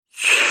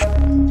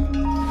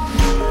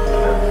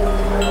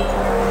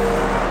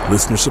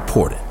Listener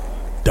supported.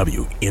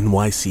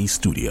 WNYC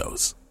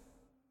Studios.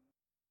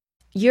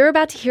 You're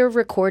about to hear a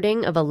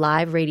recording of a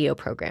live radio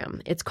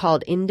program. It's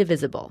called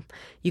Indivisible.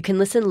 You can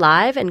listen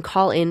live and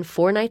call in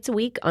 4 nights a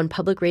week on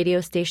public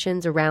radio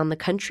stations around the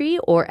country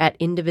or at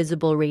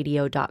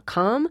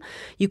indivisibleradio.com.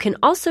 You can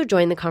also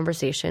join the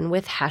conversation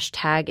with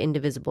hashtag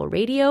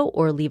 #IndivisibleRadio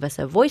or leave us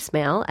a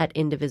voicemail at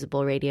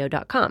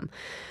indivisibleradio.com.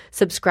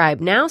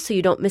 Subscribe now so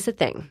you don't miss a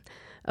thing.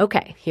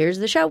 Okay, here's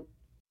the show.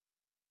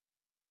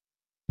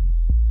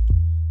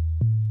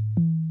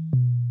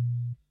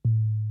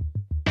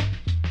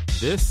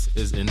 This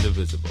is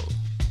Indivisible,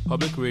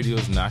 public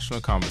radio's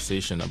national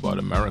conversation about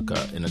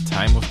America in a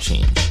time of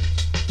change.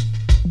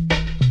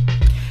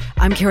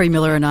 I'm Carrie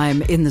Miller, and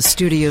I'm in the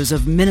studios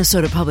of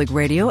Minnesota Public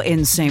Radio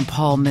in St.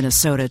 Paul,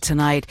 Minnesota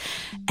tonight.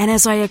 And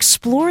as I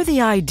explore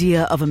the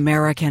idea of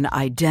American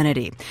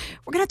identity,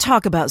 we're going to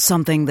talk about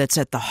something that's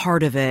at the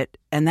heart of it,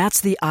 and that's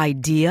the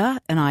idea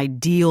and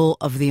ideal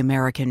of the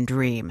American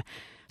dream.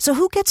 So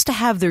who gets to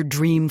have their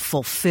dream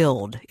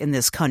fulfilled in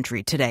this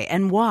country today,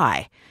 and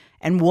why?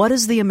 And what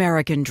does the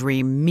American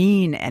dream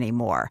mean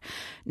anymore?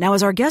 Now,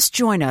 as our guests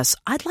join us,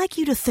 I'd like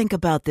you to think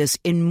about this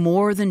in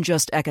more than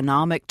just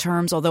economic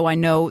terms, although I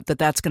know that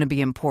that's going to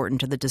be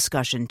important to the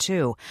discussion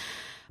too.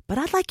 But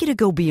I'd like you to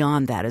go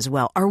beyond that as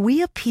well. Are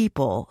we a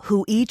people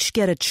who each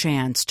get a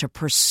chance to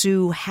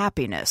pursue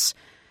happiness?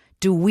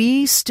 Do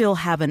we still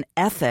have an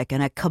ethic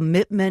and a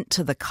commitment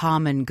to the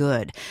common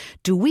good?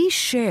 Do we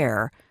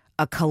share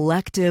a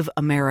collective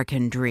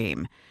American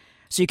dream?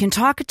 So you can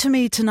talk to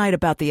me tonight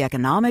about the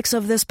economics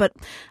of this, but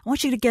I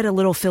want you to get a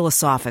little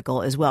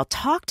philosophical as well.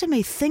 Talk to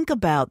me, think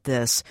about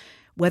this,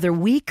 whether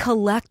we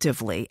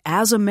collectively,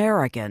 as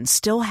Americans,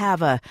 still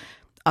have a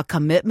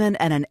commitment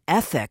and an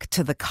ethic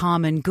to the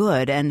common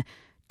good, and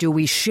do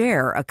we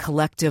share a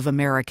collective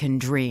American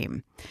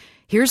dream?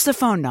 Here's the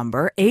phone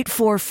number,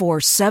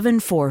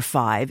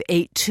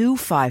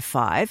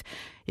 844-745-8255.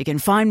 You can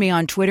find me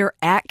on Twitter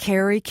at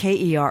Kerry,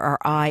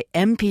 Kerri,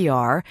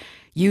 MPR.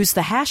 Use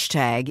the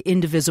hashtag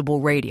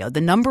 #IndivisibleRadio.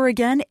 The number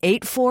again,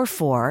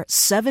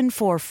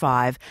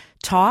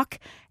 844-745-TALK,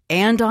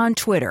 and on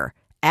Twitter,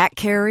 at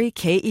Kerri,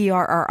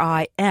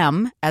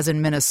 KERRIM, as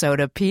in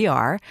Minnesota,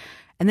 PR,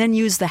 and then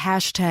use the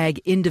hashtag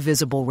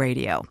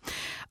 #IndivisibleRadio.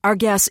 Our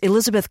guest,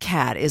 Elizabeth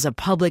Catt, is a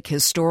public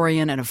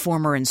historian and a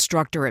former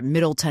instructor at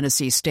Middle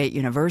Tennessee State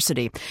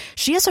University.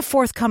 She has a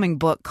forthcoming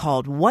book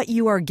called What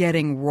You Are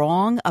Getting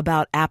Wrong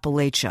About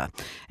Appalachia.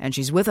 And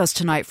she's with us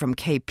tonight from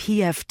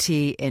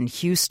KPFT in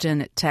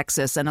Houston,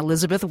 Texas. And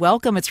Elizabeth,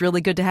 welcome. It's really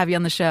good to have you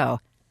on the show.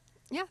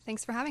 Yeah,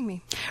 thanks for having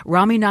me.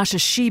 Rami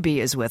Nashashibi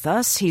is with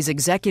us. He's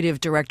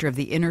executive director of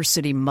the Inner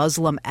City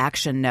Muslim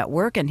Action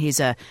Network, and he's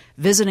a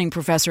visiting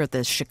professor at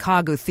the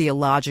Chicago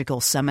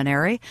Theological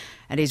Seminary.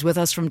 And he's with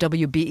us from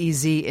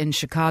WBEZ in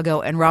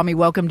Chicago. And Rami,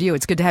 welcome to you.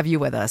 It's good to have you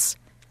with us.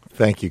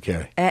 Thank you,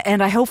 Carrie.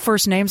 And I hope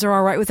first names are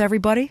all right with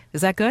everybody. Is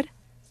that good?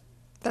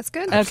 That's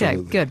good. Okay,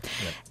 Absolutely. good.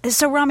 Yeah.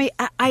 So, Rami,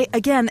 I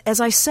again, as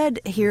I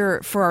said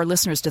here for our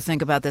listeners to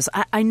think about this,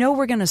 I know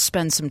we're going to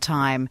spend some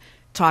time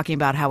talking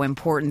about how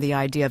important the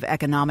idea of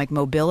economic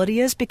mobility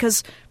is,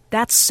 because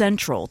that's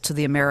central to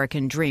the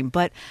American dream.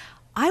 But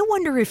I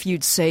wonder if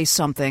you'd say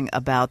something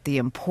about the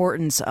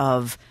importance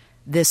of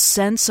this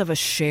sense of a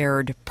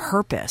shared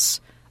purpose,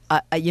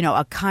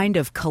 a kind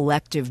of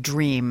collective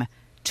dream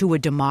to a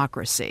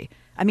democracy.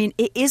 I mean,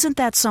 isn't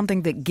that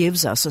something that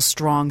gives us a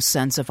strong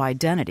sense of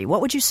identity?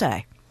 What would you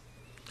say?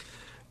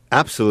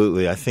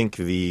 Absolutely. I think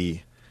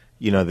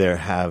there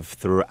have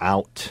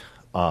throughout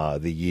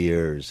the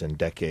years and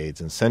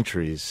decades and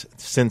centuries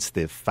since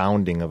the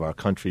founding of our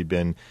country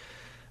been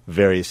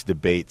various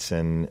debates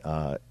and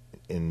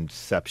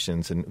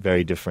inceptions and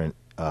very different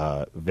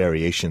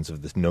variations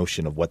of this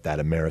notion of what that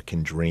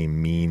American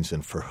dream means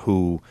and for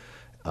whom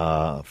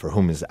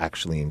is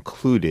actually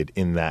included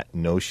in that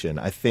notion.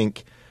 I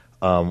think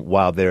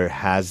while there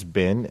has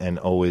been and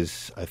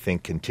always, I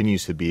think,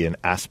 continues to be an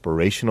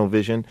aspirational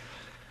vision,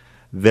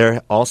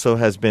 there also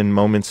has been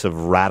moments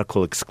of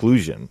radical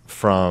exclusion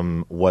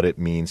from what it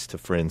means to,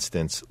 for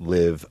instance,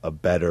 live a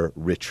better,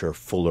 richer,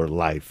 fuller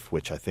life,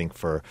 which I think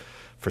for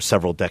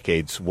several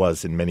decades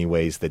was in many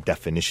ways the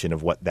definition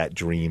of what that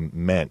dream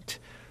meant.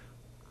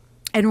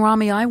 And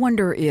Rami, I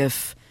wonder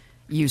if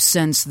you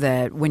sense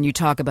that when you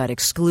talk about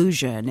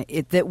exclusion,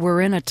 that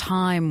we're in a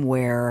time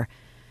where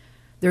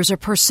there's a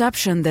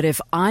perception that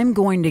if I'm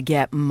going to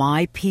get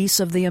my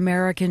piece of the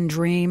American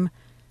dream,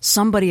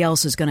 somebody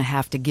else is going to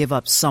have to give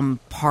up some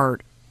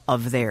part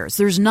of theirs.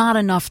 There's not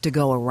enough to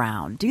go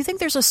around. Do you think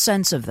there's a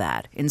sense of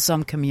that in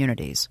some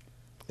communities?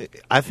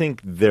 I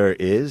think there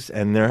is,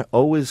 and there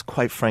always,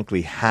 quite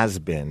frankly, has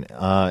been.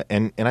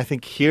 And I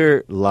think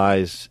here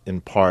lies,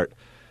 in part,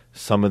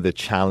 some of the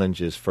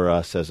challenges for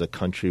us as a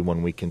country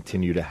when we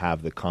continue to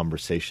have the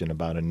conversation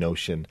about a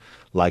notion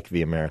like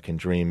the American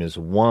dream is,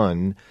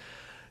 one,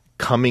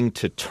 coming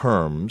to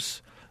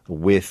terms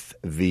with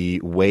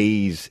the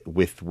ways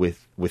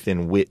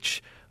within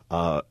which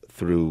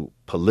through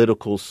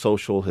political,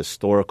 social,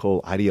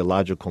 historical,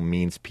 ideological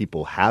means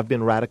people have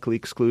been radically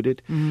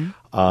excluded.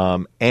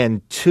 Mm-hmm.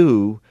 And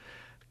two,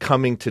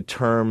 coming to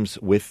terms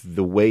with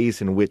the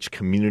ways in which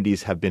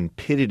communities have been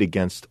pitted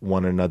against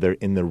one another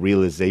in the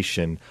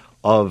realization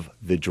of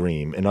the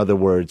dream. In other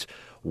words,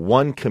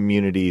 one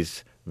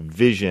community's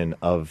vision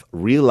of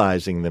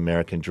realizing the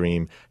American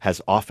dream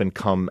has often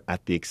come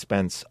at the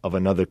expense of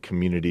another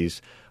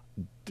community's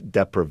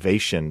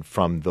deprivation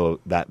from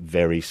that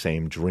very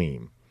same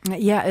dream.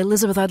 Yeah,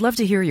 Elizabeth, I'd love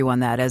to hear you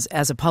on that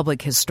as a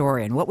public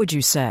historian. What would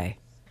you say?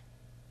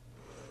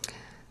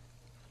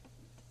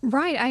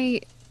 Right.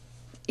 I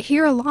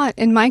hear a lot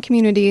in my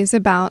communities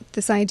about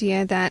this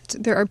idea that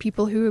there are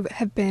people who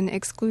have been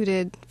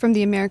excluded from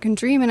the American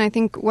dream. And I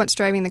think what's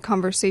driving the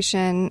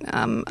conversation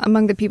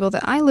among the people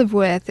that I live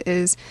with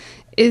is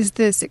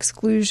this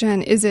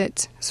exclusion, is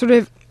it sort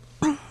of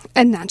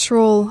a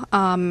natural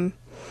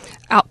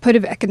output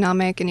of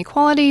economic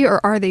inequality,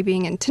 or are they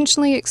being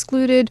intentionally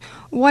excluded?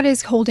 What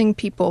is holding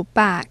people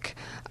back?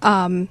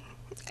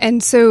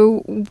 And so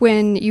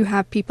when you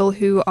have people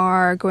who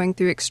are going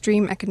through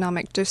extreme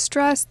economic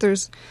distress,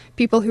 there's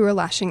people who are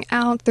lashing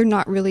out. They're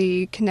not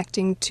really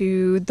connecting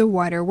to the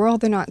wider world.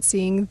 They're not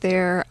seeing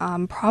their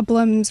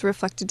problems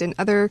reflected in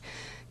other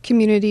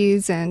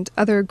communities and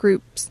other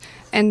groups.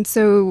 And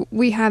so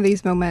we have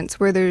these moments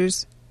where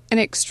there's an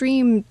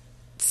extreme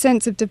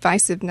sense of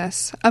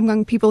divisiveness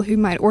among people who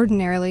might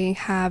ordinarily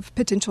have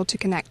potential to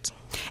connect.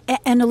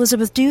 And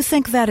Elizabeth, do you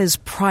think that is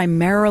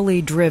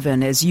primarily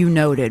driven, as you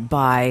noted,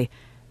 by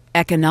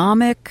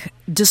economic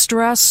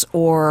distress,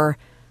 or,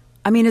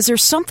 I mean, is there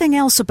something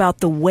else about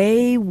the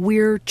way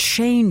we're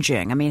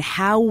changing? I mean,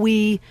 how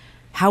we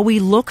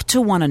look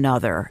to one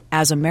another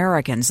as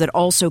Americans that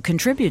also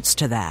contributes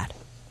to that?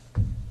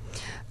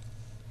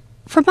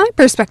 From my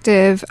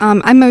perspective,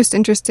 I'm most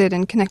interested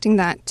in connecting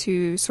that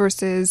to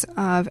sources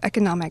of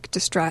economic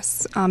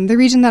distress. The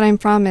region that I'm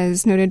from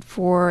is noted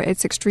for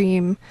its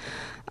extreme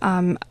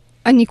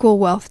unequal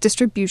wealth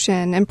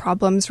distribution and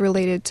problems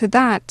related to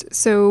that.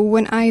 So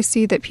when I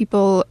see that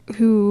people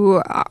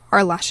who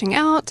are lashing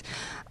out,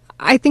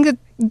 I think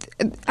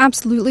that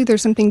absolutely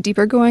there's something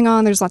deeper going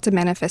on. There's lots of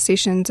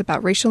manifestations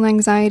about racial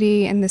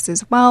anxiety in this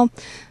as well.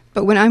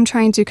 But when I'm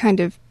trying to kind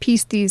of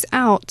piece these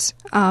out,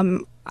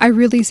 I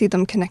really see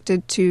them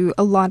connected to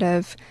a lot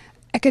of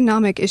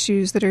economic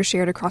issues that are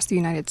shared across the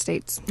United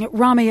States.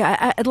 Rami,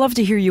 I'd love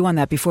to hear you on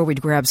that before we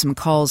grab some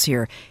calls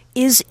here.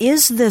 Is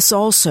this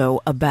also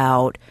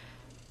about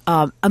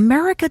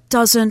America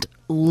doesn't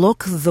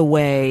look the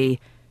way,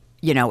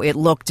 it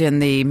looked in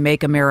the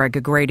Make America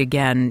Great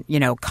Again,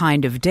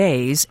 kind of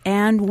days,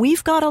 and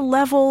we've got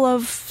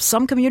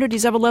some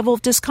communities have a level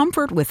of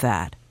discomfort with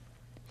that.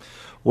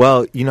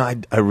 Well,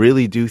 I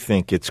really do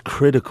think it's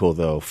critical,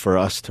 though, for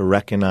us to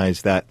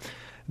recognize that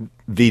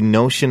the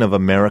notion of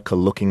America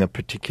looking a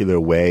particular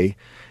way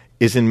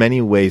is in many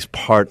ways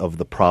part of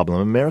the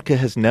problem. America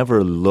has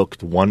never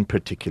looked one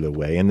particular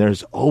way, and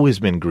there's always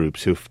been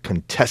groups who've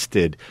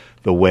contested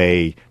the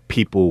way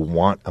people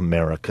want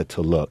America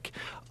to look.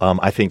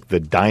 I think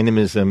the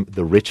dynamism,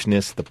 the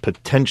richness, the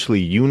potentially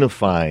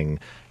unifying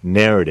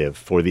narrative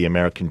for the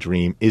American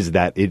dream is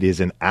that it is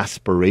an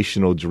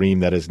aspirational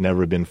dream that has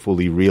never been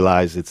fully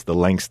realized. It's the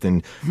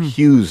Langston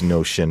Hughes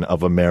notion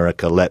of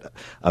America. Let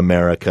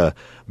America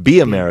be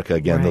America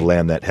again, right. The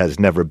land that has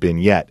never been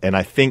yet. And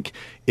I think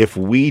if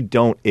we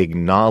don't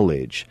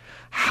acknowledge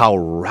how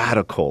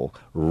radical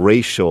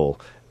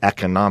racial,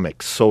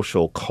 economic,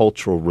 social,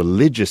 cultural,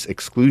 religious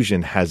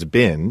exclusion has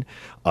been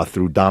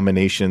through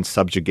domination,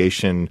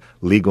 subjugation,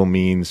 legal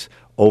means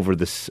over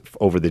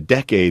the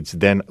decades,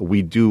 then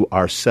we do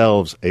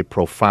ourselves a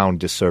profound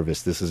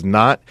disservice. This is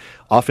not,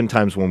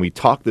 oftentimes when we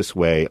talk this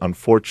way,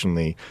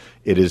 unfortunately,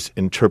 it is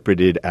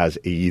interpreted as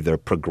a either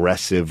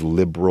progressive,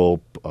 liberal,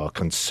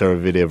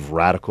 conservative,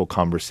 radical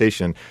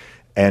conversation.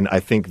 And I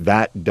think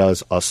that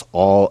does us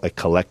all a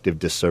collective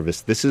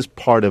disservice. This is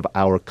part of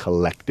our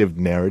collective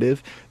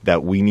narrative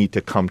that we need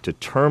to come to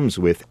terms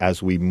with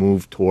as we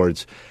move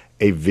towards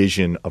a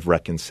vision of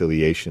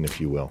reconciliation,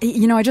 if you will.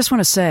 I just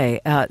want to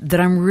say that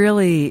I'm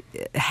really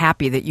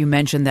happy that you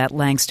mentioned that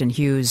Langston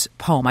Hughes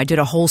poem. I did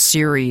a whole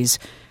series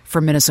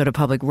for Minnesota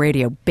Public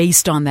Radio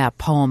based on that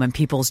poem and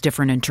people's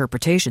different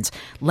interpretations.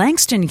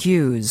 Langston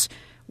Hughes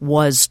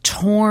was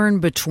torn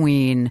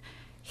between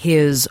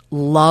his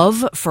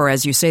love for,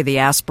 as you say, the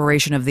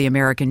aspiration of the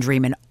American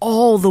dream and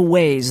all the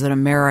ways that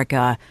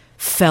America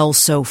fell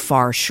so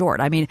far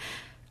short. I mean,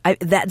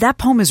 that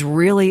poem is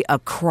really a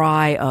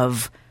cry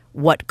of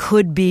what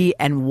could be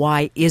and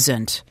why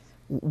isn't.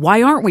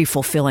 Why aren't we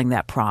fulfilling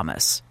that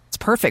promise? It's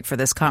perfect for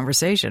this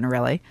conversation,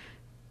 really.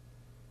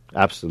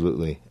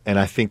 Absolutely. And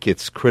I think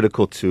it's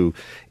critical to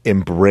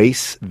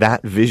embrace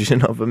that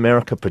vision of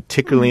America,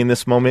 particularly in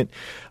this moment,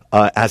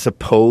 as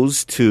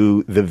opposed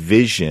to the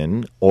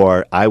vision,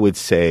 or I would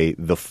say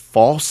the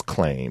false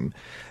claim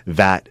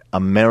that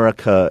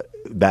America,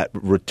 that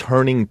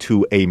returning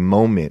to a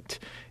moment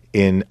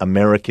in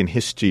American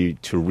history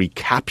to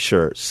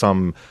recapture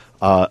some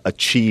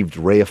achieved,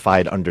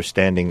 reified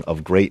understanding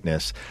of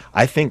greatness.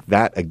 I think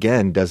that,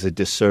 again, does a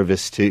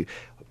disservice to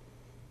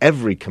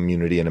every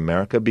community in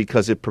America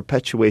because it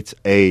perpetuates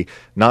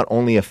not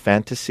only a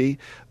fantasy,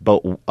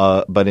 but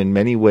in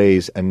many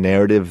ways a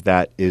narrative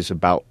that is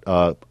about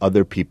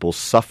other people's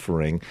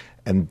suffering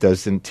and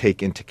doesn't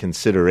take into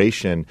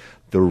consideration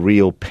the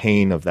real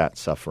pain of that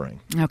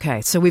suffering.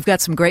 Okay, so we've got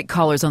some great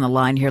callers on the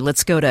line here.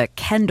 Let's go to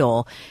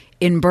Kendall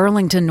in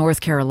Burlington, North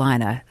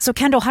Carolina. So,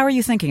 Kendall, how are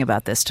you thinking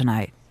about this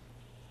tonight?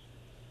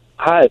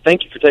 Hi,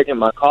 thank you for taking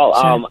my call.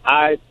 Sure.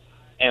 I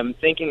am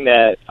thinking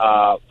that,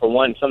 for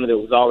one, some of it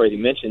was already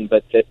mentioned,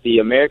 but that the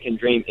American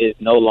dream is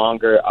no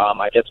longer,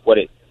 I guess, what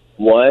it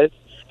was.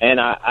 And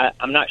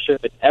I'm not sure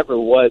if it ever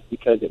was,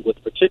 because it was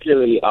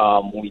particularly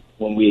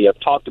when we have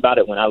talked about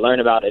it, when I learned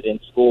about it in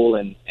school,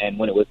 and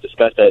when it was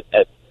discussed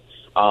at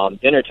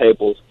dinner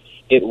tables,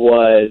 it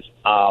was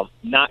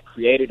not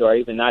created or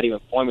not even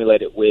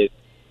formulated with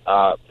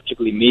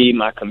particularly me,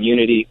 my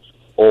community,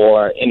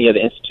 or any of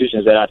the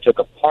institutions that I took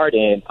a part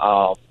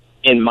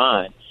in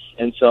mind.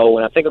 And so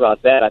when I think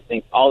about that, I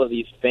think all of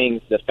these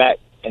things, the fact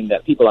and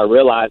that people are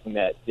realizing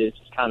that this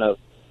kind of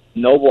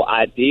noble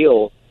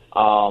ideal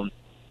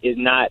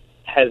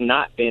has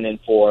not been, and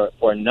for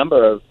a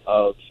number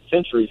of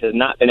centuries has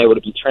not been able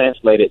to be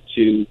translated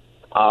to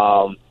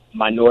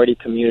minority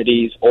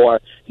communities, or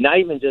not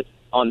even just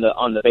on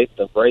the basis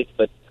of race,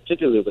 but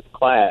particularly with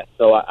class.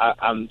 So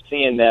I'm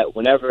seeing that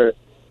whenever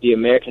the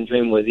American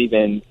dream was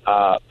even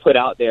put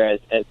out there as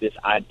this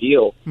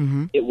ideal,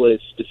 it was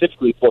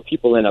specifically for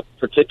people in a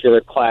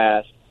particular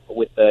class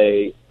with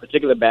a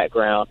particular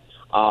background.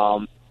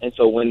 And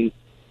so when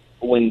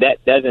that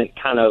doesn't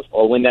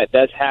when that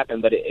does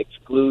happen, but it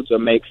excludes or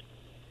makes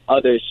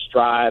others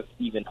strive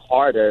even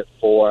harder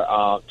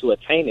to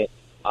attain it,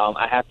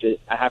 I have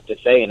to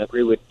say and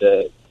agree with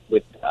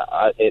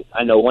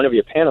I know one of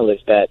your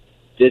panelists that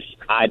this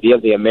idea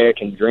of the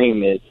American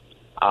dream is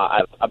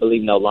I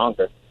believe no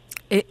longer.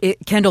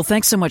 Kendall,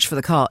 thanks so much for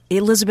the call.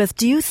 Elizabeth,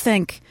 do you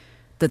think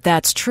that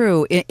that's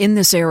true in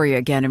this area,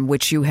 again, in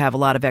which you have a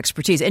lot of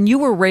expertise? And you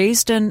were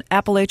raised in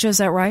Appalachia, is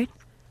that right?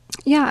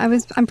 Yeah,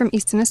 I'm from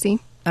East Tennessee.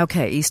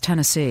 Okay, East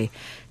Tennessee.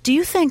 Do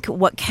you think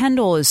what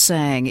Kendall is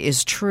saying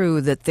is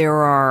true, that there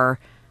are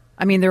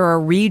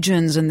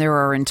regions and there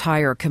are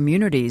entire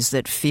communities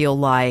that feel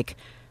like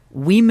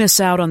we miss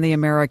out on the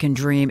American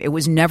dream, it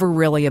was never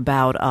really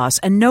about us,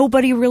 and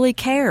nobody really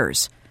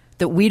cares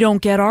that we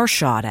don't get our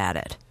shot at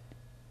it?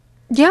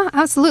 Yeah,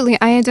 absolutely.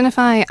 I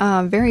identify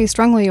very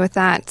strongly with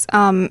that.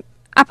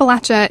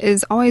 Appalachia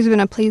has always been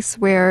a place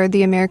where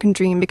the American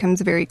dream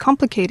becomes very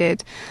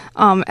complicated.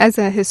 As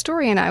a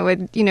historian, I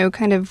would,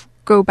 kind of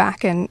go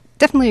back and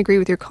definitely agree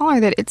with your caller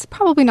that it's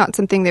probably not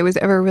something that was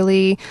ever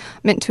really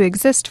meant to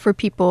exist for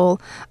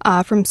people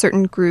from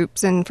certain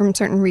groups and from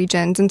certain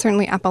regions. And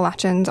certainly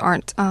Appalachians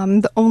aren't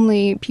the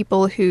only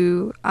people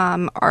who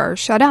are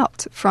shut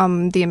out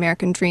from the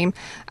American dream.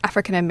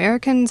 African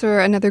Americans are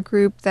another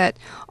group that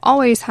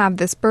always have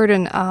this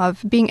burden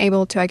of being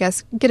able to, I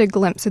guess, get a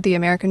glimpse of the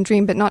American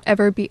dream, but not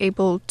ever be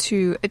able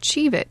to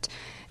achieve it.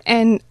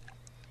 And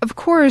of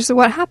course,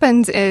 what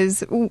happens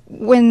is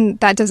when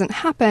that doesn't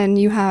happen,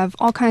 you have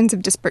all kinds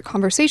of disparate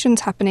conversations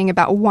happening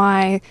about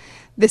why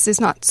this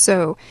is not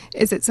so.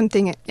 Is it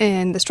something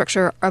in the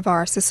structure of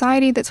our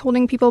society that's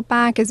holding people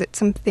back? Is it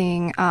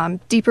something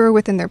deeper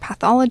within their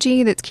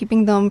pathology that's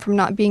keeping them from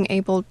not being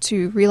able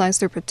to realize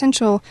their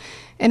potential?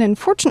 And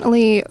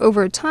unfortunately,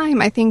 over time,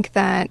 I think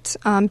that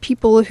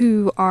people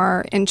who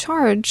are in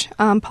charge,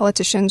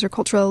 politicians or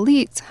cultural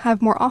elites,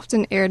 have more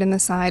often erred in the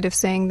side of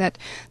saying that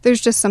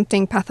there's just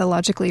something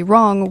pathologically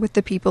wrong with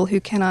the people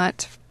who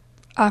cannot,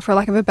 for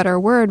lack of a better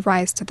word,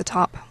 rise to the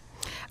top.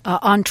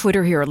 On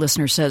Twitter here, a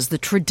listener says, the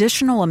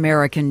traditional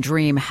American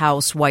dream,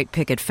 house, white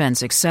picket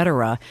fence,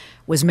 etc.,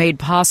 was made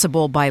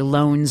possible by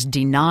loans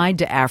denied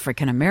to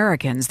African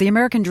Americans. The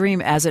American dream,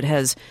 as it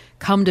has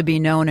come to be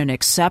known and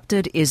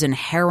accepted, is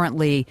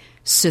inherently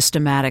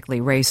systematically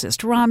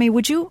racist. Rami,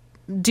 do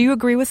you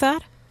agree with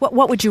that?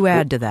 What would you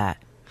add to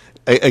that?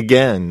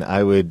 Again,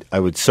 I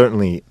would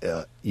certainly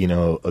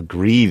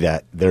agree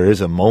that there is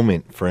a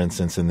moment, for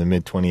instance, in the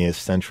mid-20th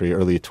century,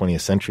 early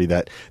 20th century,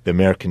 that the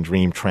American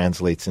dream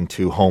translates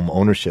into home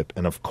ownership.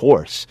 And of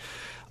course,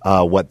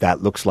 what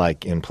that looks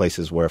like in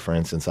places where, for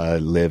instance, I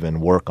live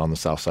and work on the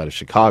south side of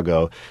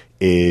Chicago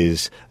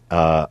is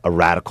a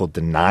radical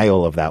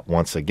denial of that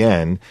once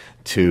again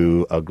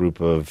to a group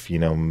of,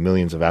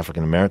 millions of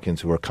African Americans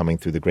who are coming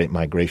through the Great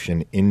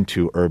Migration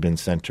into urban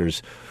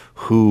centers,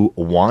 who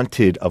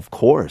wanted, of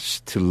course,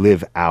 to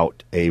live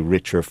out a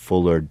richer,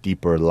 fuller,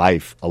 deeper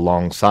life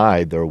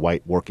alongside their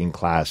white working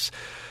class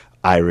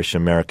Irish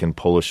American,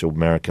 Polish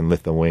American,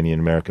 Lithuanian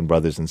American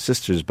brothers and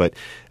sisters. But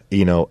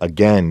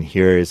again,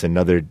 here is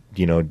another,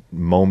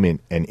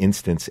 moment and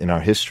instance in our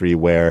history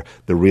where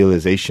the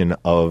realization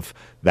of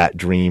that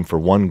dream for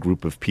one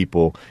group of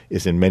people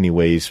is in many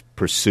ways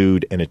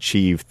pursued and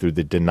achieved through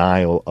the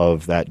denial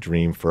of that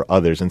dream for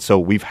others. And so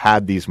we've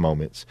had these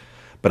moments.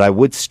 But I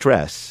would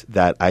stress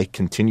that I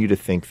continue to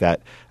think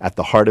that at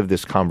the heart of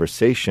this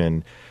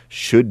conversation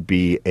should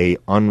be a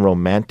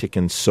unromantic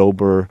and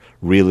sober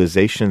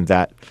realization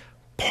that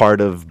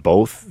part of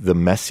both the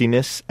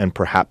messiness and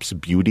perhaps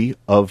beauty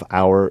of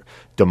our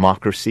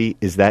democracy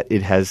is that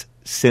it has,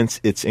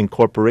 since its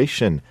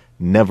incorporation,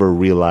 never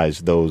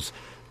realized those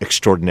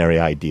extraordinary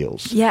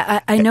ideals.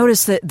 Yeah, I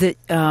noticed that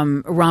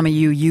Rami,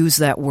 you use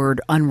that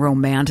word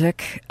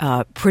unromantic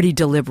pretty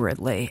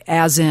deliberately,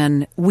 as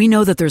in we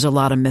know that there's a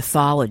lot of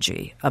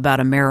mythology about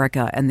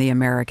America and the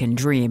American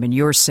dream, and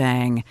you're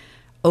saying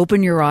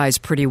open your eyes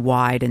pretty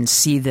wide and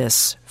see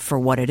this for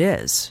what it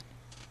is.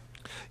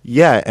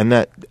 Yeah, and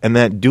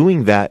that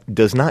doing that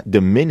does not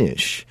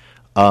diminish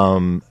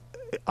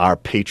our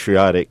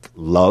patriotic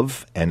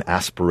love and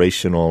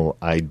aspirational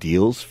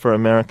ideals for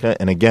America.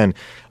 And again,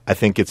 I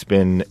think it's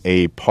been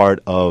a part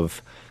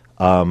of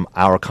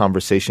our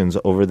conversations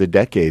over the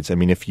decades. I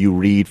mean, if you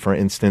read, for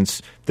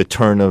instance, the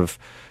turn of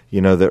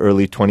the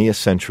early 20th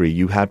century,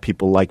 you had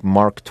people like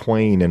Mark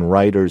Twain and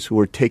writers who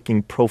were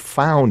taking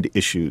profound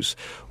issues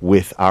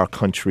with our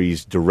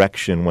country's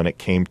direction when it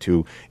came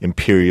to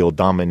imperial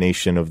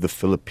domination of the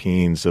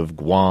Philippines, of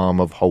Guam,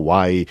 of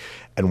Hawaii,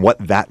 and what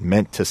that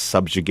meant to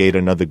subjugate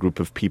another group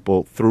of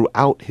people.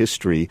 Throughout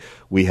history,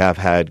 we have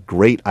had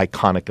great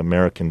iconic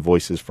American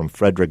voices, from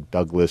Frederick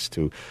Douglass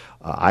to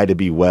Ida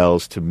B.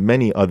 Wells to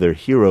many other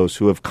heroes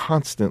who have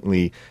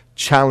constantly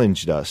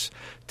challenged us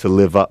to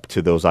live up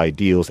to those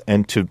ideals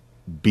and to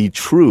be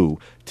true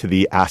to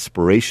the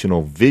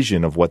aspirational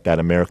vision of what that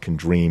American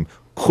dream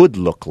could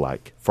look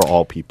like for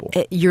all people.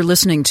 You're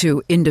listening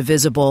to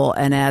Indivisible,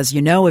 and as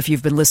you know, if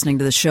you've been listening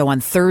to the show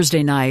on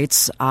Thursday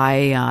nights,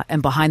 I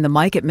am behind the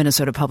mic at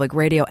Minnesota Public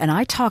Radio, and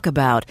I talk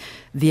about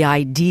the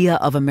idea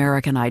of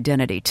American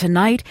identity.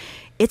 Tonight,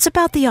 it's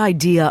about the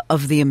idea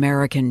of the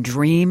American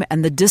dream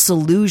and the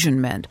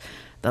disillusionment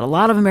that a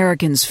lot of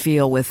Americans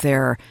feel with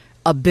their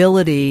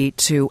ability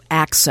to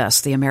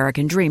access the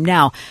American dream.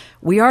 Now,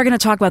 we are going to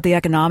talk about the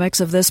economics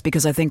of this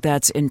because I think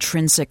that's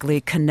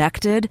intrinsically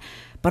connected,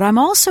 but I'm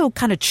also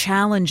kind of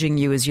challenging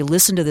you as you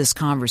listen to this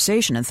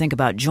conversation and think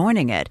about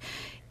joining it.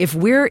 If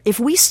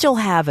we still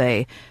have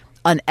an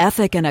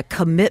ethic and a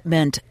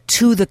commitment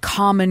to the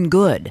common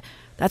good,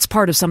 that's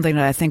part of something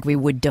that I think we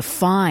would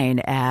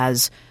define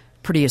as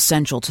pretty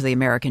essential to the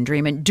American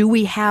dream. And do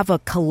we have a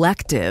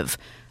collective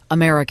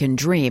American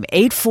dream?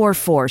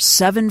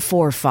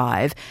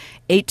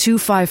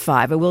 844-745-8255.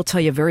 I will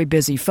tell you, very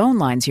busy phone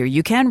lines here.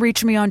 You can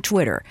reach me on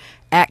Twitter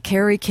at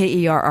Kerry,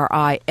 Kerri,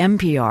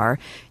 NPR.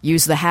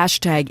 Use the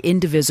hashtag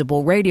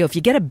Indivisible Radio. If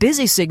you get a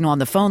busy signal on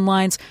the phone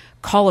lines,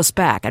 call us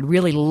back. I'd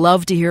really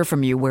love to hear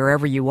from you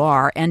wherever you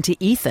are. And to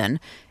Ethan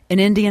in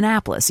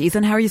Indianapolis.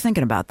 Ethan, how are you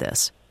thinking about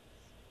this?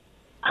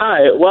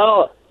 Hi.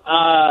 Well,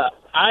 I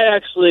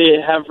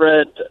actually have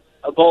read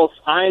both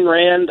Ayn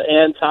Rand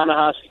and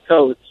Ta-Nehisi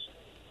Coates.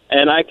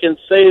 And I can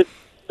say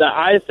that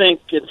I think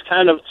it's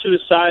kind of two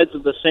sides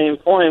of the same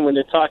coin when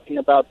you're talking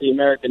about the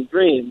American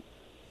dream,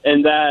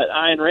 and that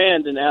Ayn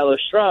Rand and Atlas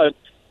Shrugged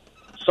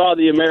saw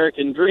the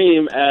American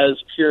dream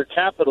as pure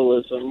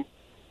capitalism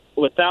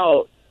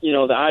without,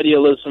 the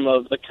idealism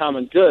of the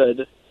common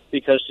good,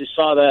 because she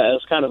saw that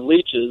as kind of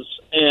leeches.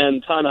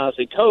 And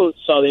Ta-Nehisi Coates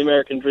saw the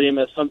American dream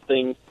as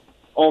something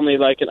only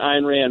like an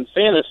Ayn Rand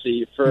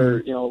fantasy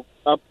for,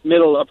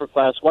 middle,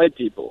 upper-class white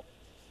people.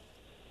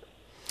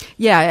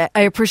 Yeah,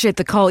 I appreciate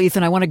the call,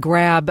 Ethan. I want to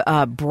grab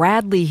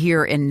Bradley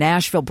here in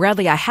Nashville.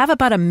 Bradley, I have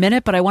about a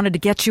minute, but I wanted to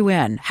get you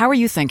in. How are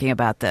you thinking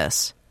about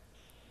this?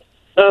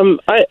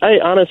 I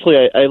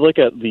honestly look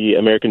at the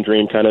American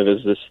dream kind of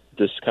as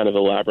this kind of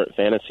elaborate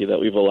fantasy that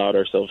we've allowed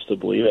ourselves to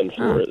believe in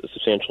for a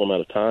substantial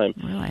amount of time.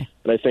 Really?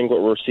 And I think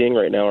what we're seeing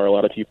right now are a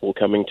lot of people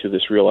coming to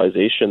this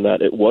realization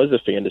that it was a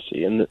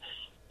fantasy. And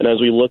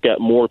as we look at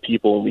more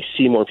people and we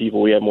see more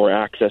people, we have more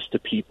access to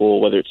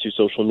people, whether it's through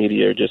social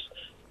media or just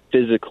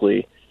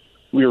physically,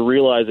 we are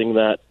realizing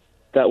that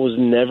was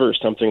never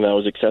something that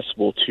was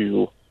accessible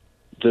to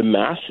the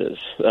masses.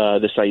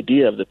 This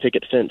idea of the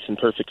picket fence and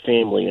perfect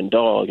family and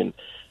dog, and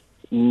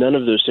none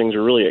of those things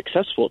are really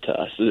accessible to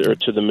us or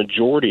to the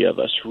majority of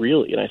us,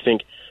 really. And I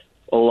think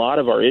a lot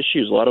of our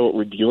issues, a lot of what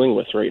we're dealing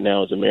with right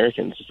now as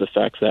Americans is the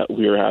fact that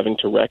we are having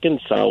to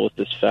reconcile with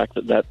this fact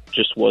that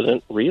just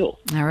wasn't real.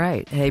 All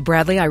right. Hey,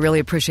 Bradley, I really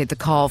appreciate the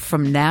call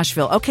from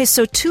Nashville. Okay,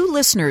 so two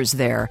listeners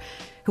there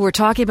who are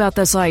talking about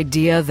this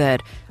idea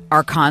that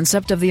our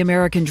concept of the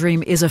American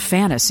dream is a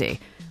fantasy.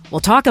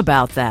 We'll talk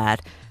about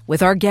that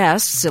with our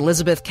guests,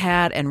 Elizabeth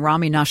Catt and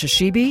Rami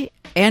Nashashibi,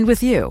 and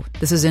with you.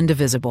 This is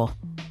Indivisible.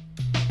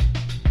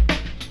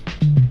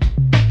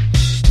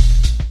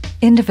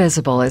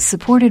 Indivisible is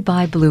supported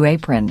by Blue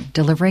Apron,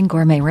 delivering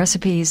gourmet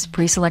recipes,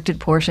 pre-selected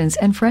portions,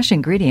 and fresh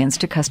ingredients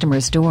to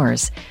customers'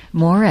 doors.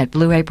 More at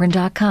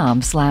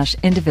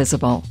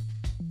blueapron.com/indivisible.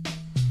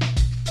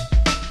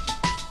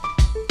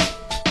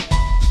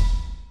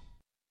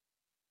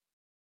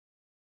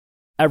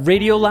 At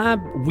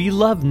Radiolab, we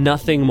love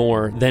nothing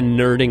more than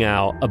nerding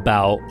out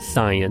about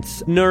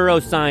science,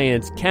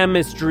 neuroscience,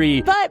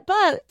 chemistry.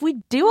 But we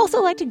do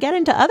also like to get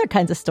into other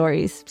kinds of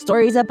stories.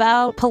 Stories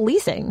about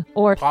policing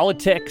or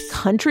politics,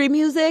 country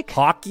music,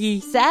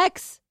 hockey,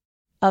 sex,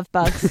 of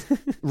bugs.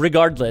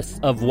 Regardless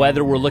of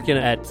whether we're looking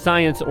at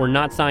science or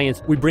not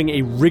science, we bring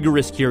a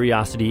rigorous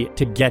curiosity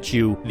to get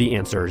you the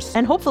answers.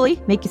 And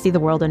hopefully make you see the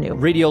world anew.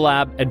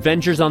 Radiolab,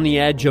 adventures on the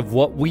edge of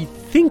what we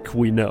think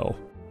we know.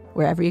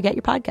 Wherever you get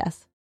your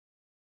podcasts.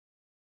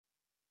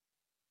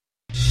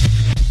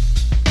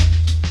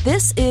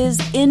 This is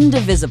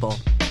Indivisible,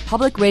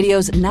 Public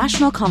Radio's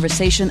national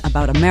conversation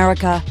about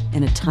America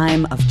in a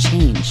time of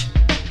change.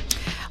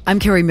 I'm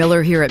Carrie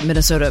Miller here at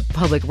Minnesota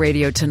Public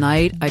Radio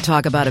tonight. I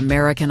talk about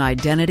American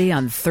identity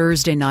on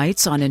Thursday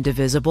nights on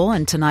Indivisible,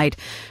 and tonight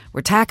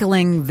we're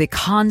tackling the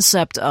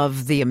concept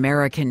of the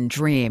American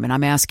dream, and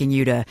I'm asking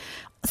you to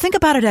think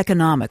about it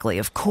economically,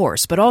 of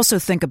course, but also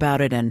think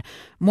about it in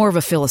more of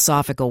a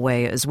philosophical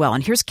way as well.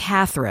 And here's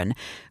Catherine,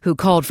 who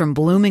called from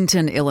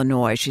Bloomington,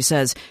 Illinois. She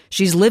says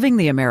she's living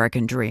the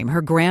American dream.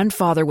 Her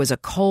grandfather was a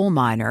coal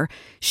miner.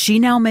 She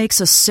now makes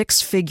a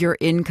six-figure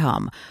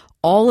income.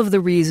 All of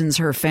the reasons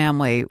her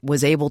family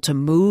was able to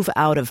move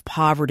out of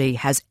poverty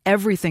has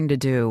everything to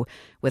do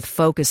with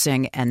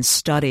focusing and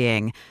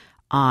studying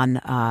on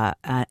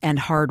and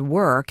hard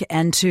work.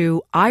 And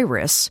to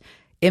Iris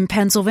in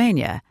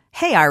Pennsylvania.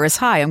 Hey, Iris.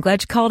 Hi. I'm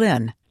glad you called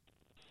in.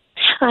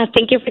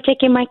 Thank you for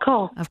taking my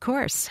call. Of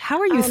course. How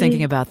are you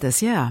thinking about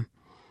this? Yeah.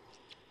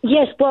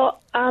 Yes.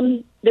 Well,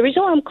 the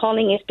reason why I'm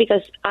calling is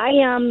because I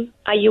am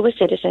a U.S.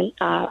 citizen.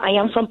 I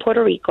am from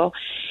Puerto Rico,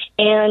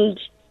 and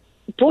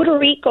Puerto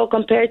Rico,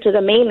 compared to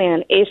the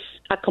mainland, is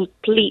a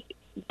complete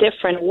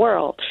different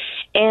world.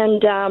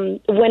 And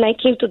when I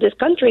came to this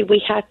country, we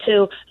had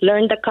to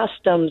learn the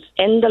customs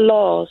and the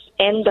laws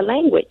and the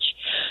language.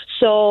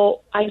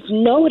 So I've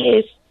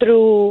noticed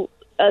through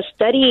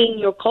studying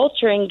your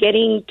culture and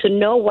getting to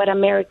know what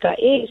America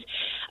is,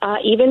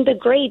 even the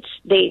greats,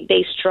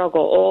 they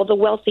struggle, all the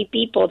wealthy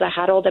people that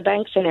had all the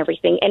banks and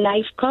everything. And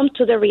I've come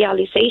to the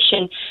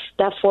realization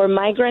that for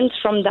migrants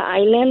from the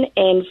island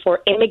and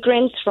for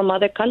immigrants from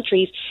other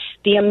countries,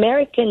 the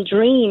American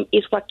dream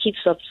is what keeps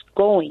us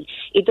going.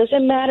 It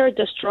doesn't matter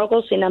the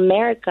struggles in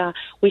America.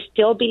 We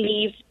still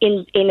believe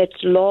in its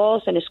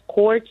laws and its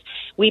courts.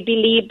 We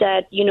believe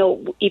that, you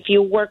know, if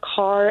you work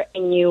hard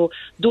and you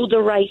do the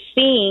right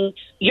thing,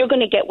 you're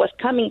going to get what's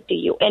coming to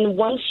you. And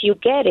once you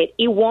get it,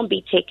 it won't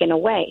be taken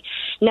away.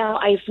 Now,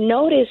 I've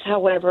noticed,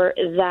 however,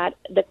 that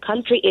the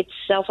country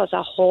itself as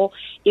a whole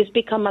is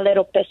become a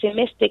little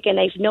pessimistic. And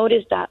I've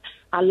noticed that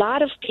a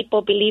lot of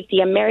people believe the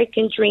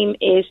American dream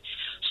is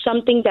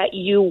something that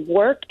you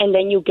work and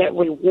then you get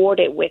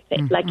rewarded with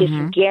it. Mm-hmm. Like it's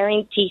a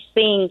guaranteed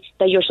thing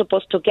that you're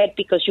supposed to get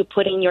because you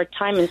put in your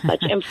time and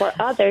such. And for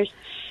others,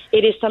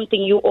 it is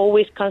something you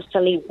always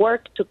constantly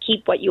work to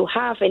keep what you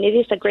have. And it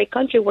is a great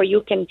country where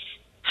you can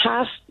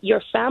have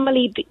your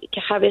family,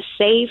 have it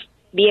safe,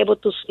 be able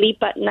to sleep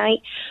at night.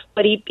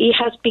 But it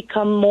has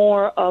become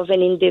more of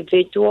an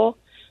individual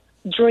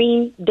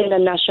dream than a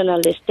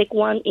nationalistic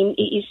one.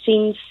 It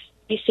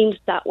seems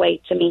that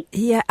way to me.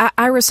 Yeah,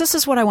 Iris, this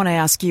is what I want to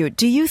ask you.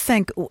 Do you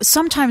think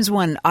sometimes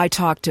when I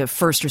talk to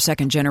first or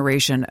second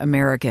generation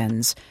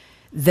Americans,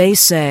 they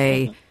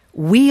say,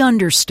 we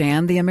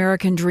understand the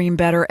American dream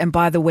better, and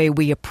by the way,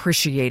 we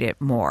appreciate it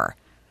more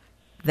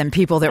than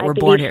people that were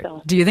born here.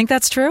 So. Do you think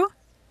that's true?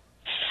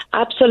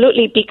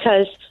 Absolutely,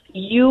 because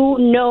you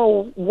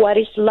know what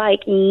it's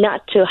like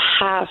not to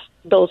have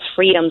those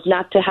freedoms,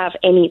 not to have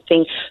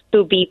anything,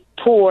 to be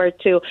poor,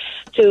 to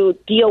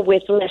deal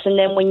with less. And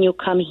then when you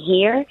come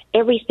here,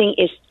 everything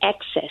is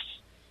excess.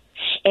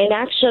 And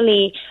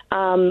actually,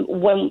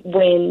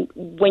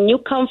 when you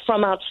come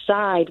from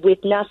outside with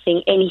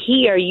nothing, and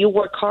here you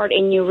work hard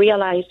and you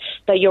realize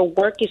that your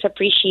work is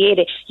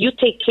appreciated, you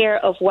take care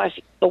of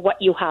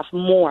what you have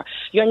more.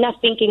 You're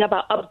not thinking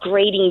about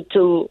upgrading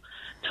to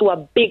a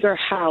bigger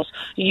house.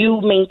 You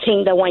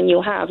maintain the one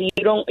you have.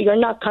 You're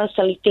not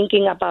constantly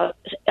thinking about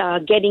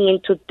getting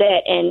into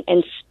debt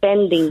and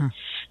spending.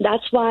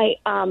 That's why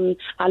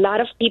a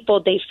lot of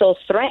people, they feel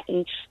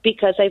threatened,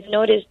 because I've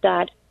noticed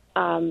that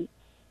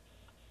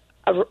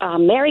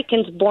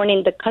Americans born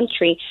in the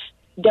country,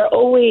 they're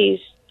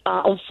always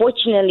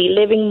unfortunately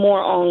living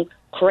more on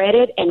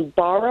credit and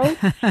borrow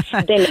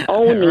than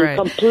owning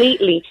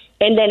completely.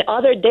 And then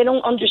they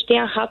don't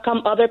understand how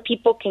come other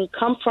people can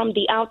come from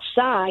the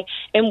outside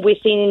and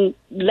within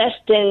less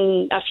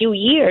than a few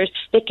years,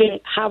 they can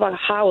have a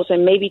house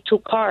and maybe 2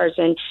 cars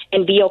and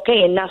be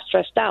okay and not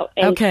stressed out.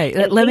 And, and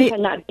things are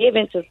not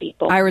given to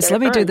people. Iris, let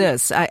me do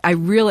this.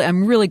 I'm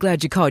really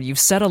glad you called. You've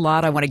said a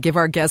lot. I want to give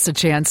our guests a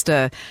chance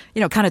to,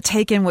 kind of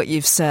take in what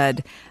you've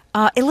said.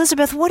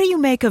 Elizabeth, what do you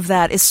make of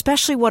that,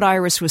 especially what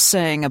Iris was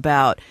saying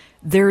about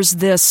there's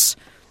this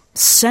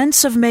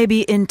sense of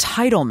maybe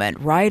entitlement,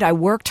 right? I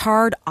worked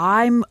hard.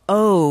 I'm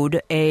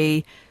owed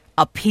a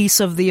piece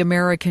of the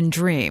American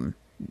dream.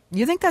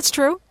 You think that's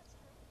true?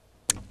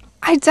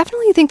 I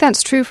definitely think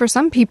that's true for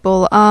some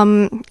people.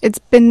 It's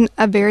been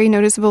a very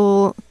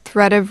noticeable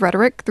thread of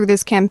rhetoric through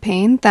this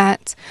campaign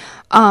that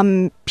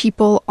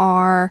people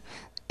are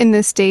in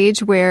this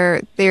stage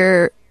where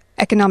their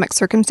economic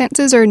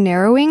circumstances are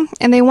narrowing,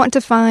 and they want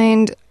to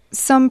find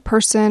some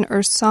person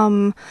or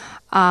some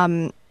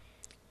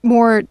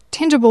more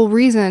tangible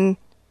reason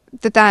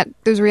that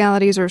those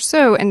realities are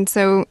so. And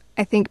so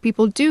I think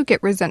people do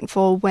get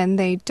resentful when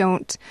they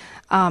don't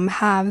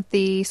have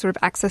the sort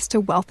of access to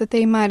wealth that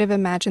they might have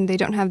imagined. They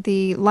don't have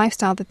the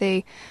lifestyle that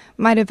they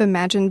might have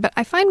imagined. But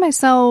I find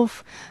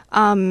myself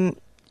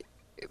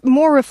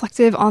more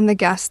reflective on the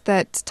guest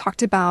that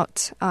talked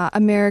about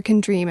American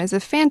Dream as a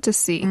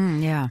fantasy.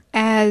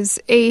 As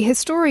a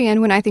historian,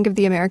 when I think of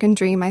the American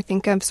Dream, I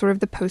think of sort of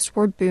the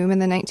post-war boom in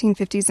the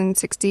 1950s and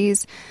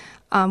 60s,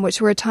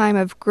 which were a time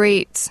of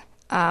great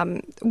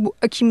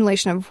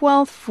accumulation of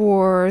wealth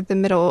for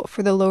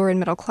the lower and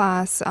middle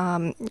class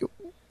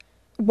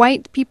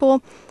white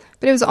people.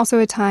 But it was also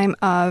a time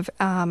of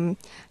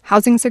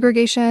housing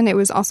segregation. It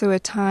was also a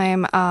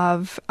time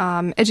of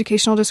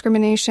educational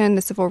discrimination,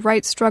 the civil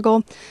rights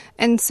struggle.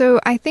 And so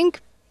I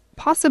think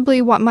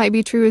possibly what might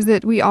be true is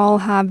that we all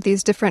have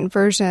these different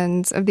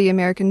versions of the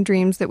American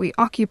dreams that we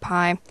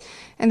occupy,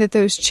 and that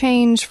those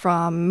change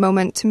from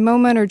moment to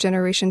moment or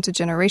generation to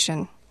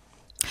generation.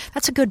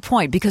 That's a good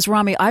point, because,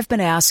 Rami, I've been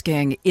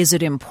asking, is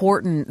it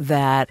important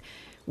that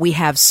we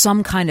have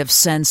some kind of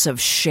sense of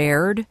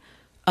shared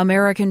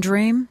American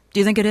dream? Do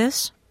you think it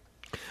is?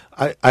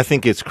 I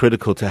think it's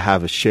critical to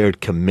have a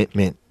shared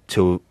commitment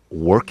to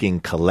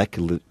working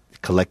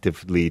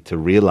collectively to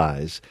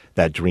realize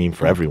that dream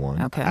for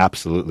everyone. Okay.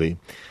 Absolutely.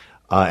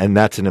 And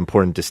that's an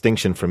important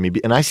distinction for me.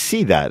 And I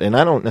see that. And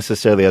I don't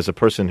necessarily, as a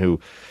person who,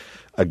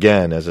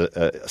 again, as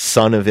a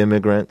son of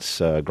immigrants,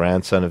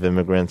 grandson of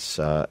immigrants,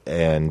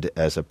 and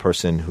as a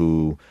person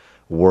who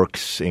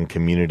works in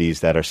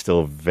communities that are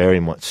still very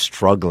much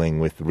struggling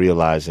with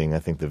realizing, I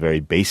think, the very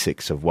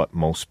basics of what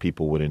most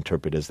people would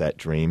interpret as that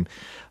dream.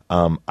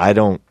 I'm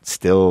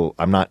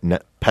not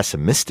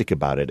pessimistic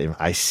about it.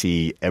 I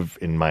see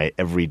in my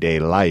everyday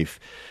life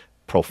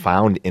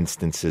profound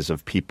instances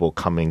of people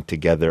coming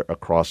together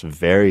across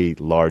very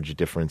large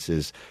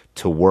differences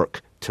to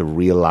work to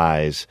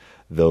realize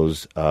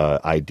those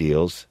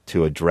ideals,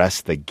 to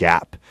address the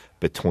gap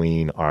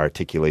between our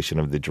articulation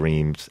of the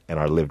dreams and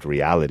our lived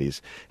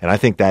realities. And I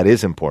think that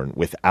is important.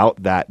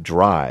 Without that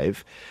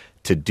drive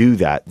to do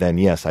that, then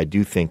yes, I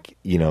do think,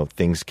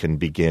 things can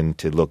begin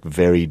to look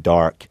very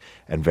dark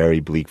and very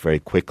bleak very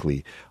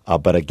quickly.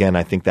 But again,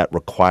 I think that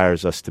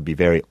requires us to be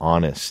very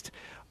honest.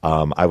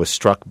 I was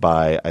struck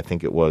by, I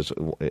think it was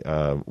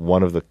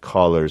one of the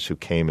callers who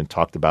came and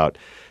talked about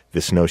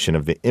this notion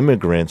of the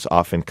immigrants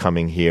often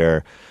coming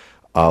here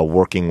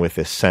working with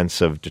a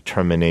sense of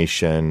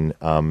determination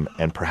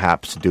and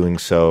perhaps doing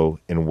so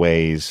in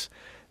ways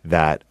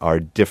that are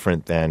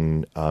different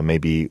than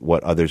maybe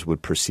what others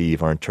would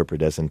perceive or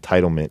interpret as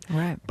entitlement.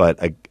 Right.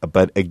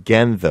 But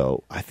again,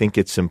 though, I think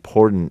it's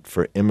important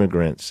for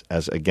immigrants,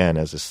 as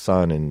a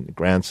son and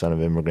grandson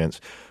of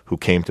immigrants who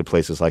came to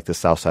places like the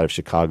South Side of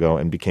Chicago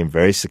and became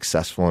very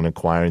successful in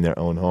acquiring their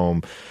own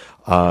home,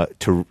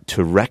 to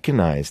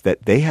recognize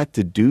that they had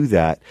to do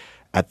that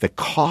at the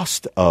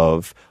cost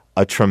of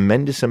a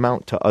tremendous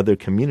amount to other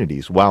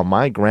communities. While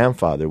my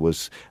grandfather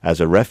was, as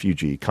a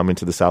refugee, coming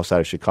to the South Side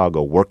of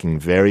Chicago, working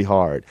very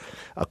hard,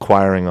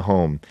 acquiring a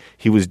home,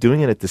 he was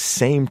doing it at the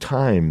same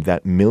time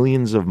that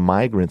millions of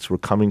migrants were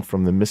coming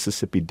from the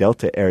Mississippi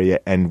Delta area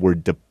and were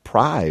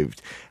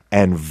deprived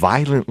and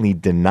violently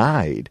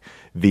denied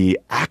the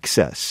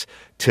access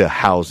to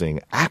housing,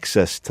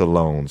 access to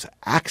loans,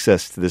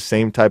 access to the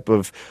same type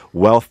of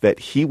wealth that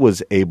he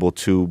was able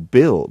to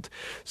build.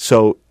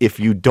 So if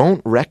you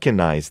don't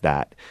recognize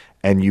that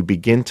and you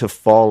begin to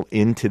fall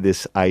into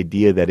this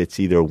idea that it's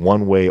either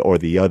one way or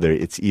the other,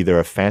 it's either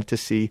a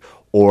fantasy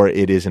or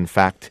it is in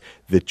fact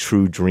the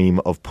true dream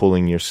of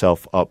pulling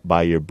yourself up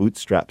by your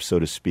bootstraps, so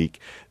to speak,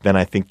 then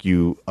I think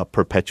you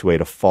perpetuate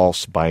a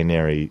false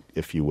binary,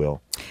 if you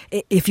will.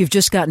 If you've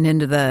just gotten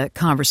into the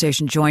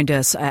conversation, joined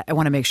us, I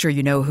want to make sure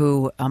you know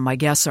who my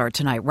guests are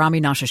tonight.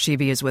 Rami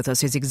Nashashibi is with us.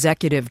 He's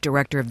executive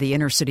director of the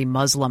Inner City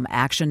Muslim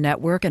Action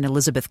Network, and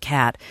Elizabeth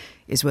Catt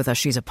is with us.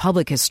 She's a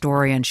public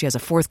historian. She has a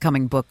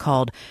forthcoming book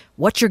called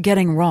What You're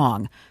Getting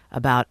Wrong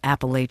About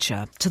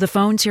Appalachia. To the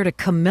phones here to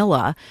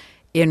Camilla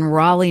in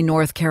Raleigh,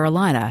 North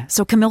Carolina.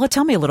 So, Camilla,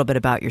 tell me a little bit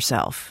about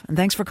yourself, and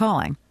thanks for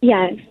calling.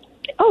 Yes.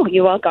 Oh,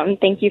 you're welcome.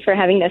 Thank you for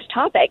having this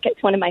topic.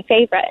 It's one of my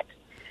favorites.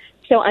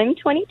 So I'm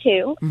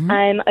 22. Mm-hmm.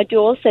 I'm a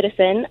dual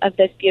citizen of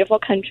this beautiful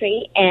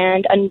country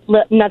and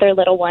another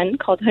little one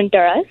called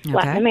Honduras, okay.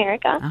 Latin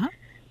America. Uh-huh.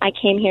 I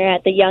came here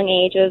at the young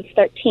age of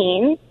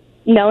 13,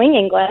 knowing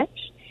English,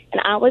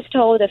 and I was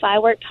told if I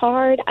worked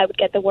hard, I would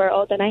get the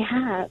world, and I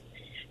have.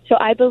 So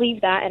I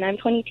believe that, and I'm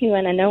 22,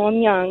 and I know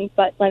I'm young,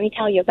 but let me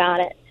tell you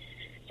about it.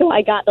 So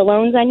I got the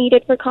loans I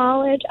needed for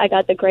college. I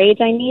got the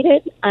grades I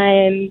needed.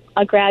 I'm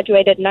a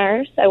graduated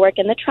nurse. I work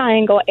in the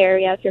Triangle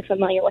area, if you're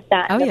familiar with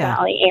that, the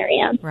Valley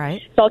area.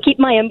 Right. So I'll keep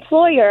my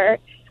employer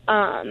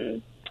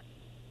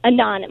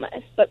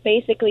anonymous, but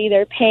basically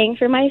they're paying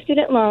for my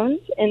student loans.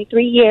 In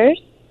 3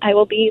 years, I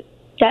will be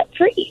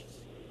debt-free.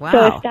 Wow.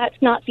 So if that's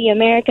not the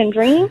American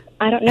dream,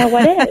 I don't know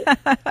what is.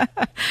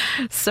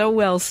 So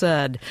well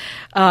said.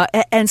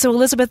 And so,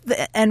 Elizabeth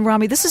and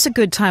Rami, this is a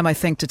good time, I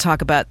think, to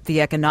talk about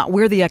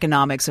where the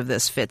economics of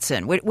this fits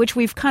in, which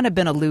we've kind of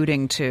been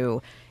alluding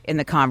to in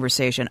the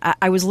conversation.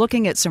 I was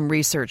looking at some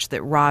research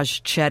that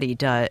Raj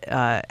Chetty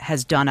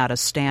has done out of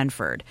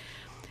Stanford.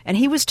 And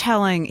he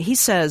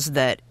says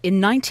that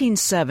in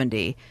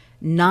 1970,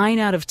 9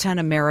 out of 10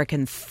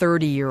 American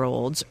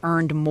 30-year-olds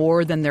earned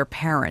more than their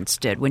parents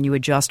did when you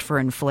adjust for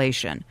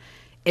inflation.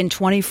 In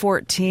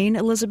 2014,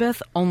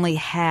 Elizabeth, only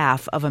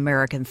half of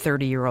American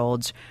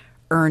 30-year-olds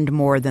earned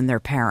more than their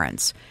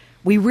parents.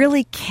 We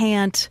really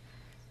can't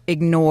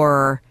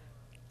ignore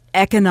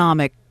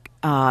economic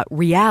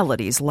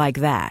realities like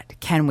that,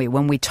 can we,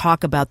 when we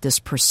talk about this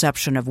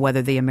perception of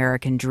whether the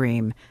American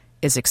dream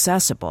is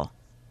accessible?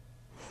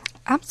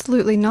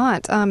 Absolutely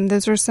not.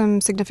 Those are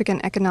some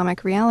significant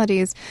economic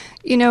realities.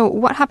 You know,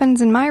 what happens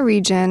in my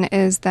region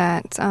is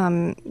that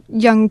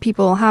young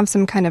people have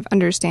some kind of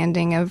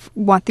understanding of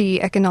what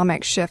the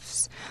economic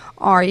shifts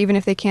are, even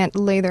if they can't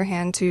lay their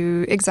hand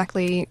to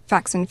exactly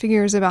facts and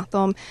figures about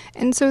them.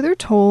 And so they're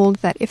told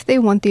that if they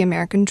want the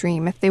American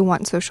dream, if they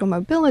want social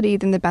mobility,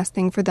 then the best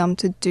thing for them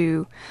to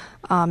do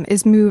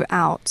is move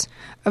out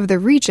of the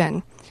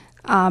region.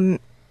 And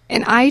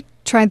I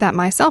tried that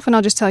myself, and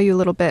I'll just tell you a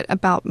little bit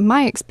about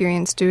my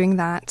experience doing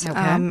that. Okay.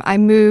 I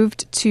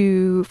moved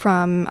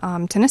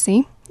from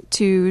Tennessee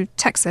to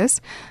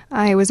Texas.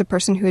 I was a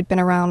person who had been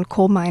around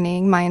coal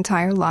mining my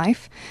entire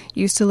life,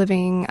 used to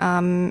living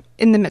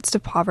in the midst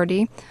of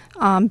poverty,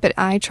 but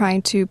I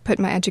tried to put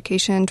my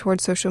education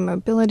towards social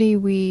mobility.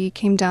 We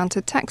came down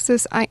to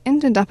Texas. I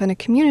ended up in a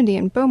community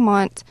in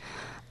Beaumont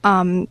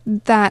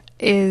that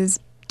is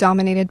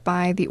dominated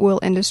by the oil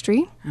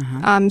industry.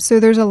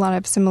 So there's a lot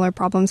of similar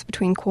problems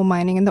between coal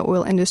mining and the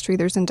oil industry.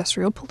 There's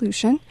industrial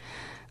pollution.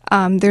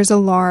 There's a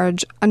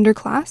large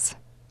underclass.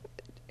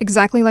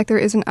 Exactly like there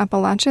is in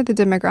Appalachia, the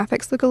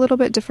demographics look a little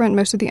bit different.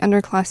 Most of the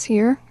underclass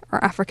here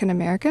are African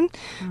American,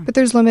 but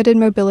there's limited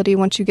mobility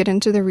once you get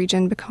into the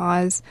region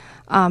because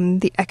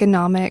the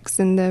economics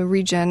in the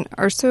region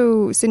are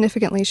so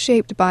significantly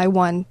shaped by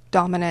one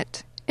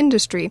dominant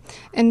industry.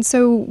 And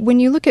so when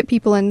you look at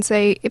people and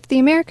say, if the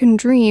American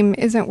dream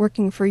isn't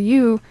working for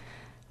you,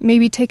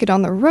 maybe take it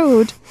on the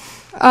road,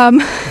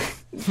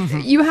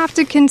 you have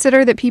to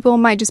consider that people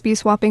might just be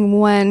swapping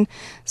one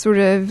sort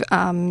of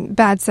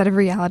bad set of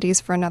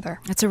realities for another.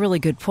 That's a really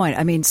good point.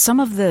 I mean,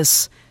 some of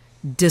this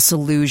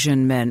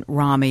disillusionment,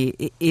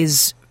 Rami,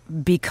 is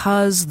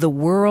because the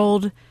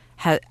world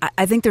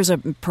I think there's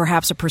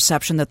perhaps a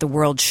perception that the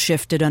world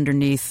shifted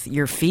underneath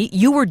your feet.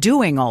 You were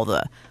doing all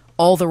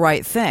the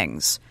right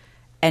things,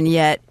 and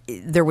yet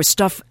there was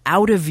stuff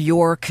out of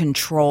your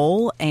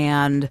control,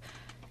 and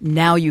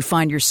now you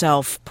find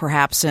yourself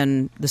perhaps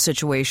in the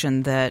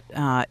situation that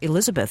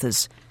Elizabeth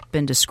has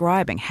been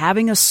describing,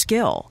 having a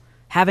skill,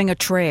 having a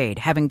trade,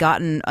 having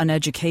gotten an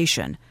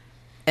education,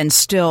 and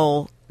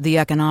still the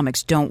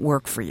economics don't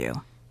work for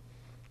you.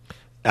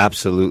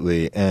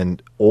 Absolutely.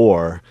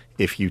 Or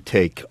if you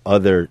take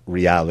other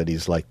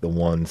realities like the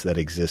ones that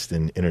exist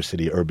in inner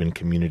city urban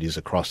communities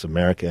across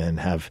America and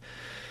have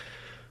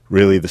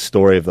really the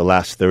story of the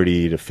last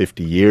 30 to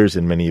 50 years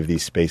in many of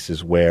these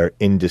spaces where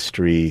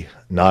industry,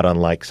 not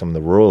unlike some of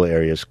the rural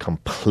areas,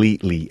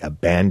 completely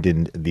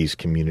abandoned these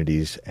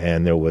communities,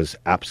 and there was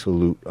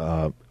absolute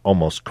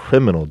almost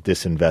criminal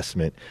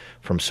disinvestment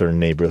from certain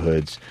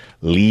neighborhoods,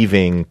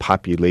 leaving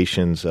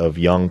populations of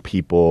young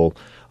people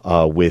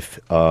with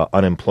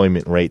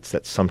unemployment rates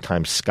that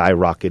sometimes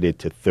skyrocketed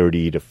to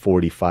 30 to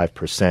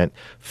 45%,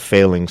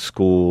 failing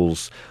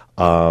schools,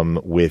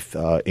 with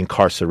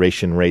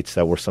incarceration rates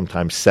that were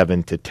sometimes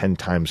 7 to 10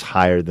 times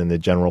higher than the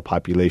general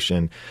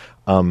population.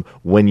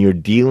 When you're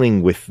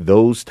dealing with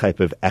those type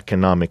of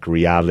economic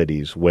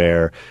realities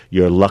where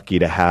you're lucky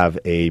to have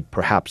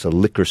perhaps a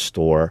liquor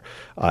store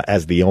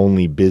as the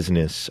only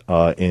business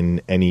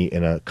in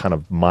a kind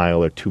of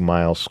mile or 2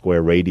 mile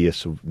square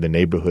radius of the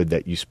neighborhood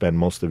that you spend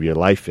most of your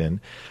life in,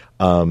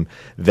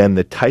 then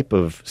the type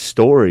of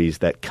stories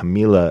that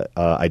Camila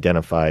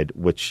identified,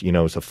 which,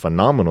 is a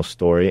phenomenal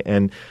story,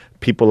 and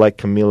people like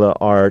Camila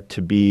are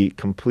to be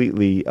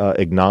completely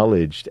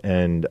acknowledged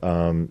and,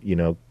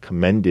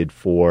 commended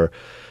for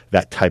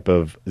that type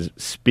of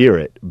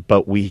spirit.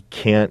 But we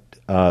can't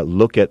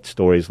look at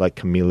stories like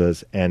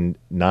Camila's and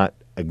not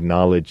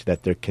acknowledge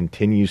that there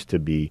continues to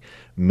be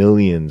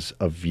millions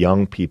of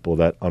young people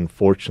that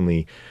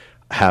unfortunately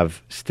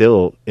have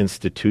still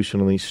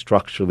institutionally,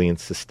 structurally, and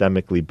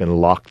systemically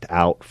been locked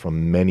out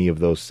from many of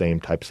those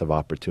same types of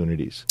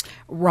opportunities.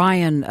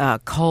 Ryan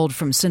called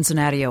from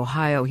Cincinnati,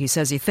 Ohio. He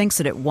says he thinks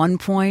that at one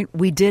point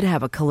we did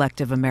have a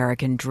collective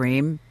American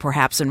dream,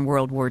 perhaps in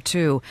World War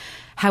II.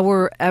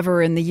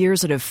 However, in the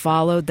years that have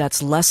followed,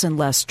 that's less and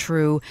less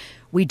true.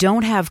 We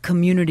don't have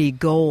community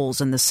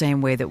goals in the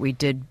same way that we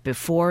did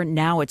before.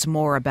 Now it's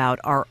more about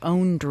our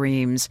own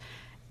dreams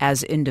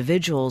as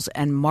individuals.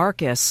 And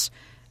Marcus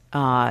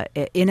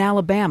in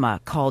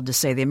Alabama called to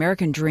say the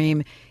American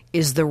dream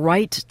is the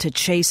right to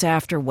chase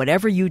after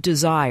whatever you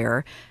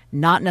desire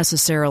not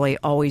necessarily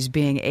always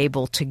being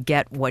able to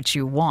get what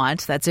you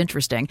want. That's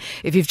interesting.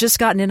 If you've just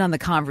gotten in on the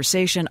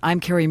conversation, I'm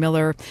Carrie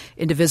Miller.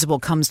 Indivisible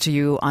comes to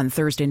you on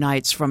Thursday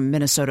nights from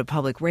Minnesota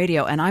Public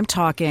Radio, and I'm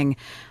talking,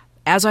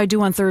 as I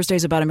do on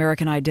Thursdays, about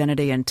American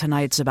identity, and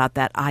tonight's about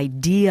that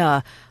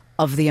idea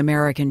of the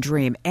American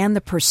dream and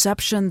the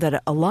perception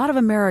that a lot of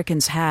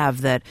Americans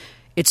have that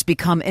it's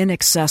become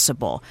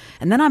inaccessible.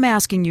 And then I'm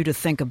asking you to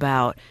think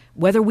about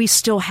whether we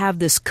still have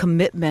this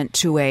commitment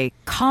to a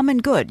common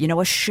good,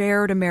 a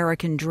shared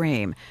American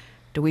dream.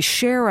 Do we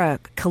share a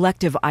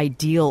collective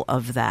ideal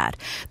of that?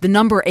 The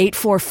number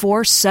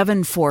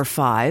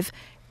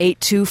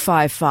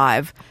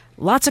 844-745-8255.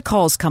 Lots of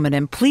calls coming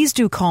in. Please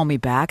do call me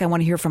back. I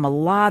want to hear from a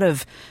lot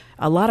of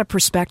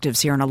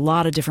perspectives here in a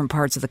lot of different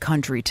parts of the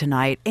country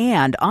tonight.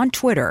 And on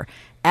Twitter,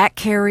 at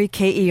Kerrim,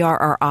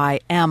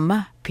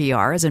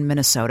 KERRIMPR, as in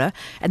Minnesota,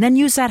 and then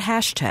use that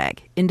hashtag,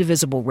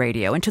 Indivisible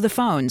Radio. And to the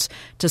phones,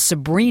 to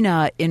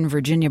Sabrina in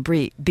Virginia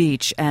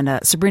Beach. And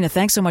Sabrina,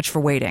 thanks so much for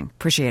waiting.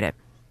 Appreciate it.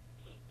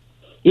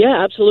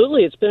 Yeah,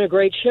 absolutely. It's been a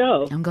great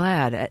show. I'm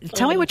glad.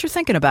 Tell me what you're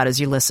thinking about as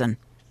you listen.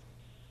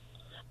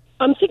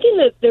 I'm thinking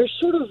that there's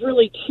sort of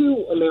really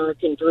two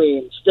American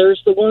dreams.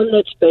 There's the one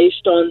that's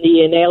based on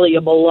the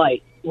inalienable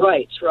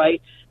rights,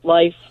 right?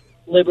 Life,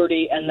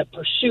 liberty, and the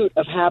pursuit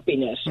of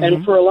happiness. Mm-hmm.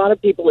 And for a lot of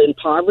people in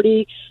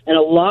poverty and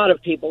a lot of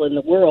people in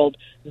the world,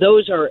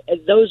 those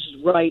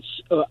rights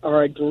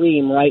are a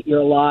dream, right?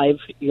 You're alive,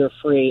 you're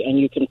free, and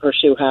you can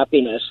pursue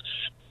happiness.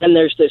 And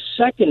there's this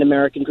second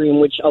American dream,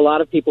 which a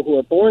lot of people who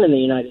are born in the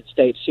United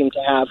States seem to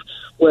have,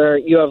 where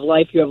you have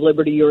life, you have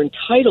liberty, you're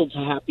entitled to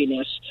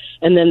happiness,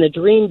 and then the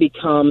dream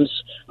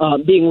becomes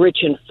being rich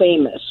and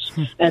famous.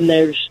 And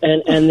there's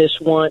and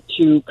this want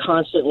to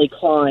constantly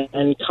climb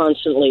and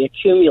constantly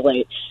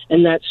accumulate.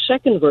 And that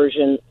second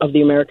version of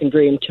the American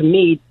dream, to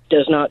me,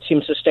 does not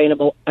seem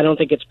sustainable. I don't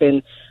think it's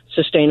been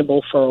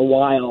sustainable for a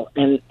while,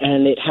 and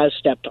it has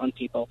stepped on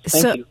people.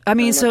 Thank you.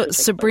 So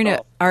Sabrina,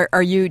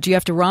 do you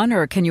have to run,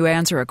 or can you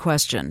answer a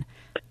question?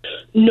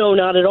 No,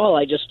 not at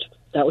all.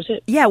 That was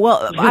it. Yeah,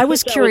 well, I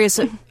was curious.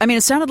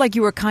 It sounded like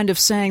you were kind of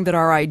saying that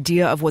our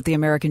idea of what the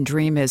American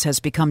dream is has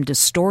become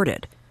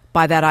distorted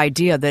by that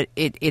idea that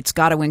it's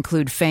got to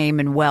include fame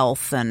and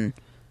wealth, and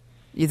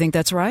you think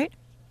that's right?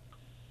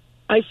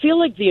 I feel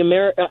like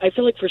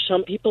for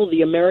some people,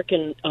 the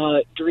American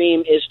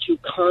dream is to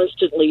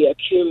constantly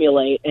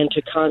accumulate and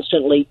to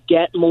constantly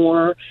get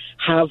more,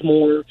 have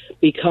more,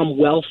 become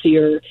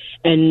wealthier,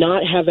 and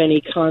not have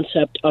any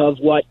concept of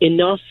what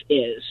enough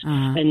is,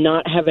 and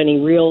not have any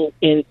real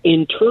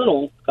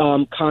internal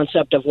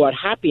concept of what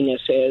happiness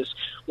is.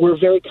 We're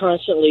very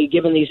constantly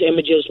given these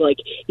images like,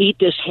 eat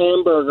this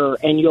hamburger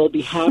and you'll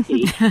be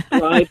happy,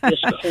 drive this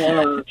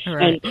car, right,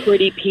 and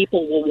pretty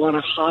people will want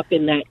to hop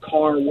in that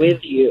car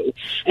with you.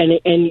 And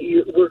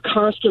we're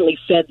constantly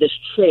fed this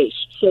chase.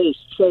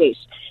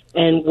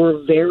 And we're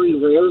very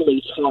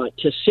rarely taught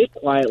to sit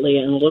quietly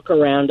and look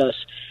around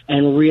us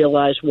and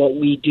realize what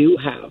we do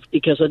have,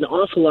 because an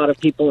awful lot of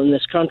people in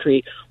this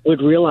country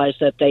would realize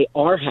that they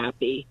are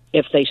happy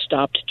if they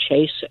stopped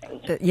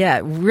chasing.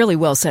 Yeah, really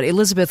well said.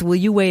 Elizabeth, will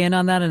you weigh in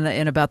on that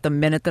in about the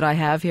minute that I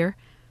have here?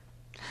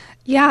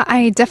 Yeah,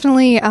 I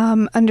definitely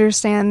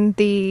understand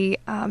the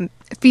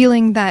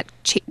feeling that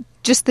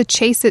just the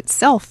chase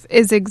itself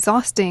is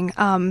exhausting,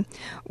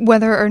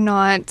 whether or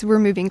not we're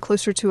moving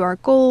closer to our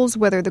goals,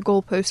 whether the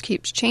goalpost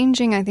keeps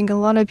changing. I think a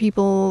lot of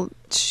people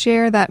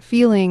share that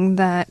feeling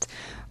that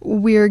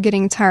we're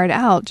getting tired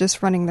out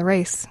just running the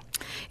race.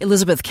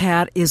 Elizabeth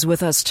Catt is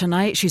with us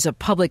tonight. She's a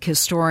public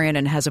historian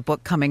and has a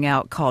book coming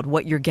out called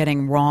What You're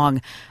Getting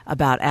Wrong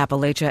About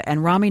Appalachia.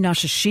 And Rami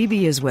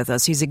Nashashibi is with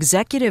us. He's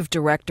executive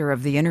director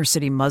of the Inner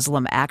City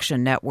Muslim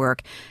Action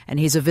Network, and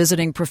he's a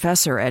visiting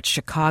professor at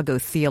Chicago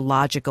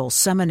Theological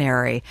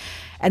Seminary.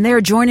 And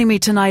they're joining me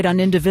tonight on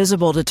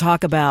Indivisible to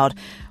talk about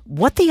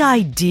what the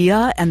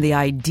idea and the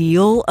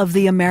ideal of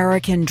the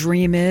American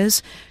dream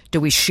is. Do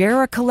we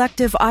share a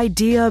collective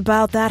idea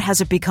about that? Has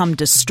it become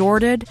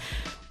distorted?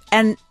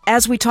 And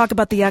as we talk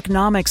about the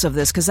economics of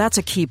this, because that's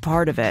a key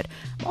part of it,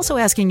 I'm also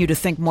asking you to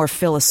think more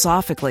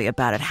philosophically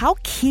about it. How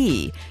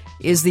key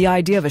is the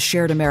idea of a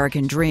shared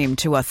American dream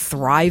to a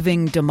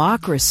thriving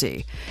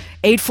democracy?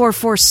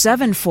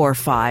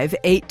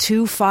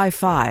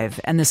 844-745-8255,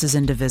 and this is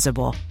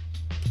Indivisible.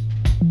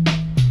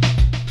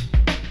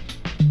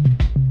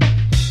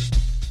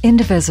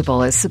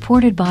 Indivisible is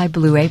supported by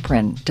Blue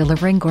Apron,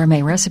 delivering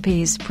gourmet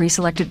recipes,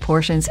 pre-selected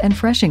portions, and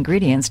fresh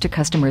ingredients to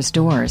customers'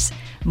 doors.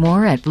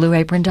 More at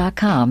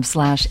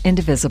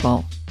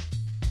blueapron.com/indivisible.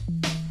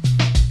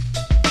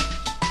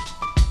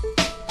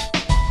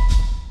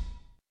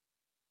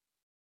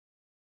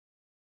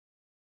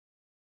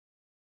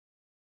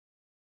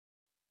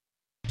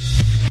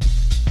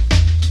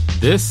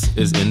 This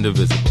is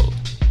Indivisible,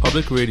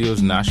 Public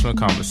Radio's national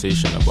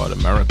conversation about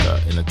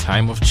America in a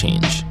time of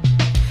change.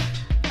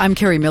 I'm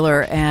Carrie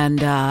Miller,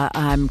 and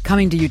I'm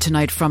coming to you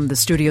tonight from the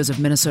studios of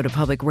Minnesota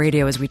Public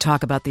Radio as we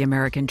talk about the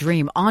American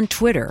dream. On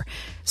Twitter,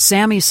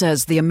 Sammy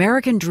says, the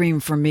American dream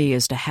for me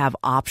is to have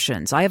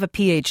options. I have a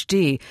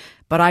PhD,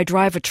 but I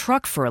drive a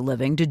truck for a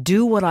living to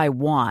do what I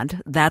want.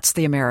 That's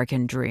the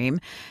American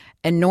dream.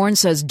 And Norn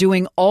says,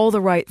 doing all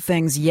the right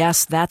things,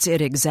 yes, that's it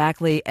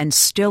exactly, and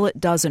still it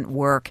doesn't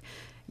work.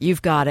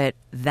 You've got it.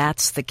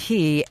 That's the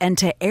key. And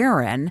to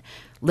Aaron,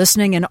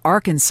 listening in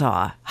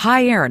Arkansas.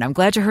 Hi, Aaron. I'm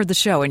glad you heard the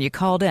show and you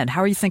called in.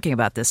 How are you thinking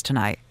about this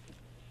tonight?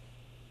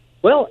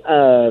 Well,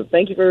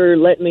 thank you for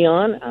letting me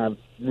on. I've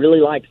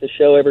really liked the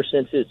show ever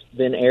since it's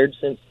been aired,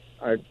 since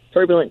our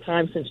turbulent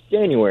time since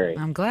January.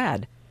 I'm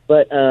glad.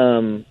 But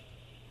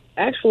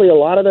actually,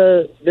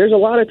 there's a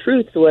lot of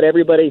truth to what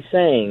everybody's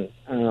saying.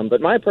 But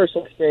my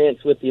personal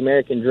experience with the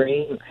American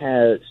dream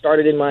has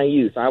started in my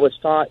youth. I was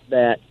taught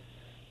that,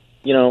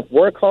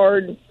 work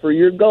hard for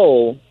your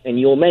goal and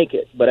you'll make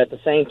it. But at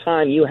the same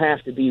time, you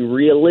have to be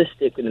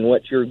realistic in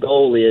what your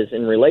goal is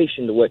in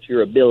relation to what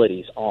your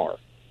abilities are.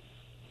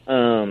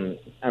 A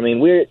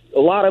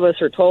lot of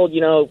us are told,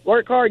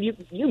 work hard, you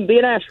can be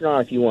an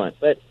astronaut if you want.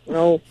 But,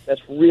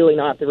 that's really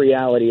not the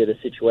reality of the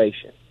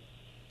situation.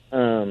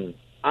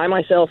 I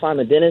myself, I'm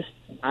a dentist.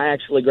 I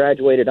actually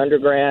graduated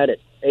undergrad at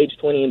age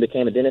 20 and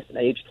became a dentist at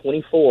age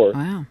 24,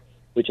 wow,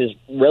 which is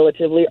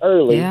relatively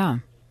early. Yeah.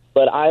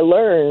 But I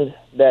learned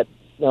that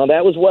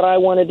that was what I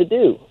wanted to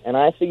do. And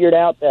I figured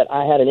out that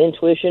I had an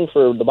intuition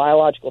for the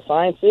biological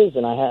sciences,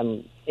 and I had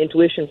an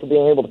intuition for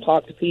being able to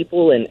talk to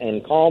people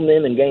and calm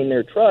them and gain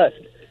their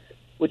trust,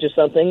 which is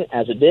something,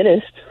 as a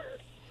dentist,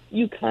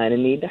 you kind of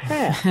need to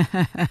have.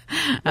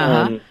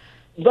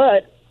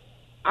 But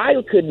I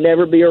could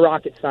never be a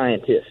rocket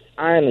scientist.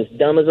 I am as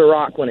dumb as a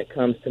rock when it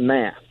comes to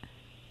math.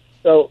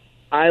 So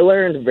I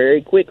learned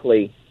very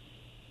quickly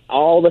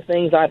all the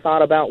things I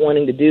thought about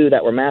wanting to do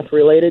that were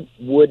math-related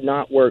would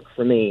not work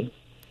for me.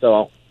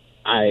 So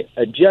I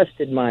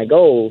adjusted my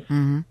goals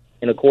in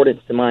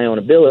accordance to my own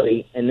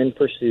ability and then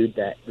pursued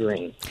that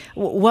dream.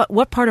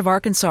 What part of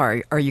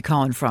Arkansas are you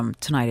calling from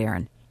tonight,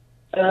 Aaron?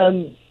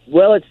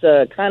 Well,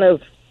 it's kind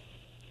of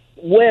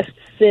west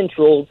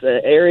central,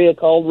 the area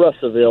called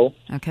Russellville.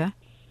 Okay.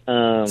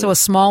 So a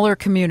smaller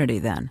community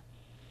then?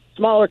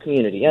 Smaller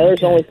community. Yeah,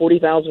 there's only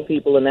 40,000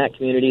 people in that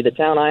community. The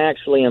town I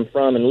actually am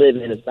from and live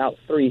in is about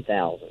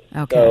 3,000.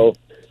 Okay. So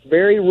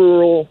very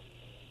rural.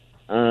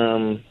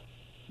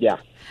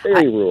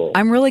 Very rural.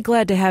 I'm really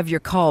glad to have your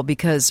call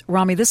because,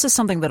 Rami, this is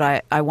something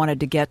that I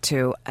wanted to get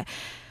to.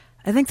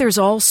 I think there's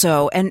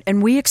also,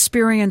 and we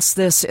experience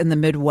this in the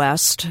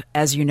Midwest,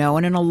 as you know,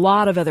 and in a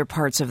lot of other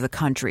parts of the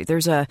country.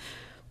 There's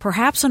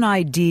perhaps an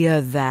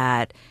idea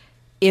that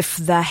if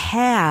the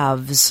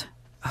haves,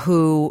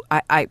 who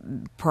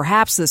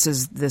perhaps this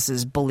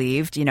is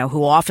believed,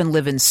 who often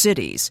live in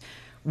cities,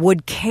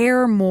 would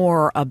care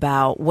more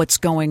about what's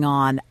going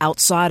on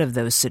outside of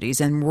those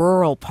cities and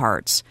rural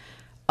parts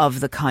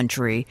of the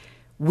country,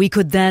 we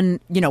could then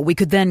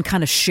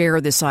kind of share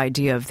this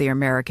idea of the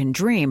American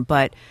dream.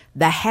 But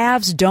the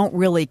haves don't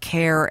really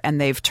care, and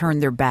they've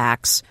turned their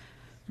backs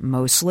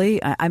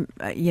mostly,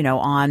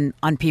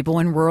 on people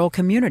in rural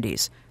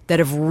communities that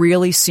have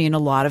really seen a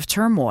lot of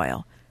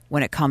turmoil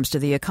when it comes to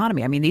the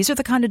economy. I mean, these are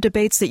the kind of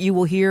debates that you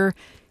will hear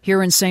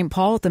here in St.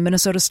 Paul at the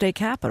Minnesota State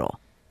Capitol.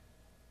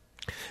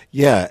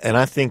 Yeah, and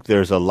I think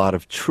there's a lot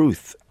of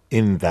truth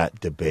in that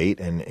debate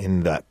and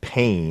in that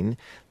pain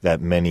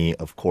that many,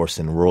 of course,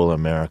 in rural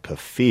America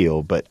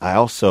feel. But I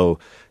also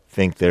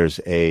think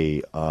there's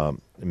a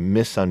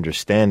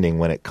misunderstanding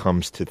when it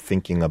comes to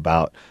thinking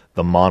about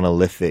the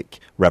monolithic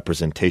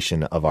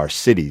representation of our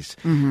cities.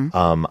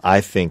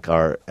 I think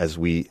as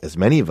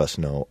many of us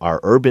know, our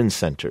urban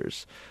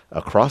centers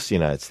across the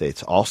United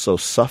States also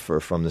suffer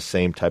from the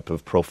same type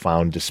of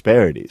profound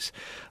disparities,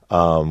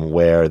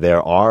 where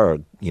there are,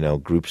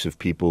 groups of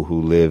people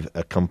who live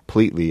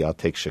I'll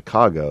take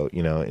Chicago,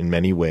 in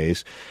many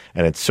ways,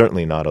 and it's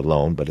certainly not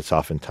alone, but it's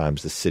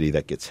oftentimes the city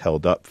that gets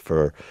held up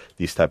for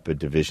these type of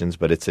divisions,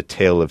 but it's a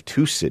tale of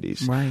two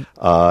cities, right.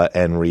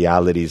 And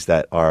realities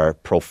that are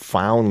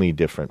profoundly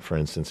different, for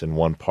instance, in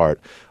one part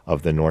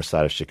of the north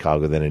side of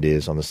Chicago than it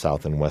is on the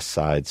south and west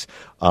sides.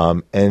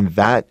 And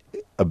that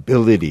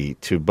ability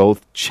to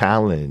both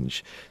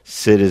challenge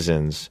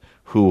citizens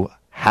who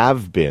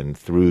have been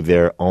through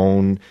their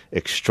own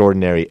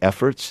extraordinary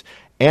efforts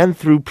and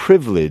through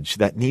privilege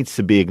that needs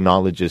to be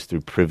acknowledged as through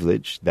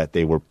privilege, that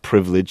they were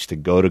privileged to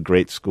go to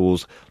great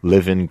schools,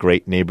 live in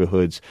great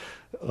neighborhoods,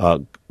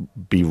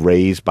 be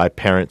raised by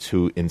parents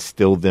who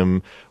instilled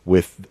them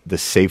with the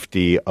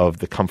safety of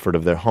the comfort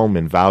of their home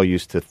and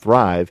values to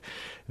thrive,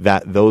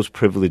 that those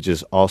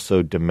privileges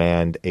also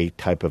demand a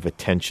type of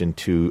attention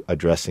to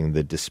addressing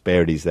the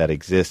disparities that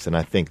exist. And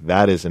I think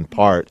that is in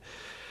part,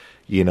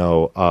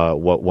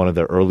 what one of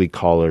the early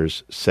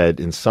callers said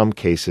in some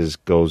cases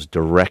goes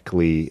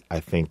directly, I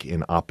think,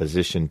 in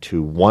opposition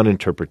to one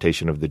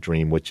interpretation of the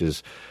dream, which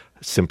is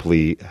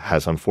simply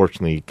has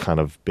unfortunately kind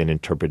of been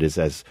interpreted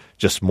as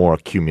just more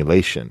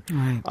accumulation.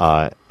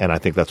 Right. And I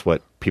think that's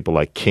what people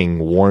like King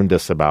warned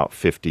us about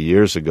 50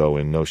 years ago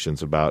in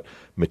notions about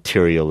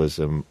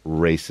materialism,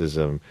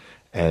 racism,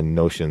 and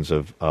notions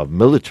of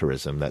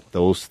militarism, that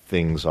those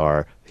things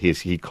are,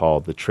 he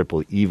called the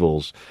triple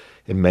evils,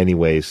 in many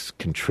ways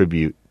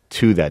contribute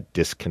to that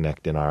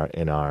disconnect in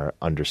our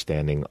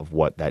understanding of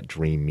what that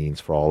dream means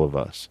for all of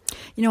us.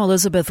 You know,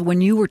 Elizabeth, when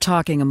you were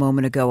talking a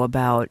moment ago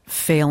about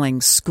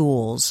failing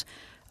schools,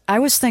 I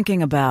was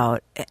thinking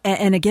about,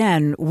 and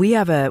again, we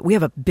have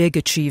a big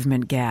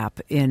achievement gap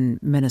in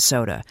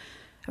Minnesota.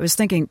 I was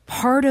thinking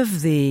part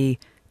of the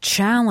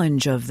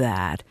challenge of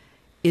that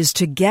is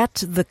to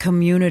get the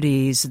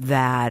communities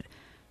that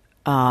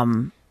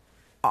don't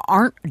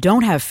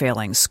have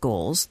failing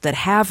schools, that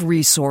have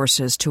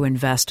resources to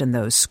invest in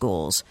those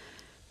schools,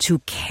 to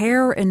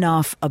care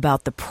enough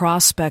about the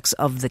prospects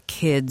of the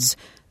kids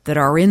that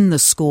are in the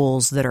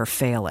schools that are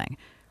failing,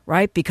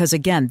 right? Because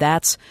again,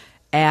 that's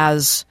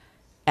as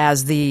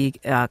the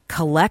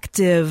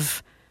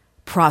collective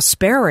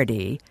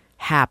prosperity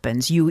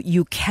happens,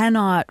 you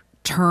cannot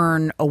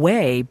turn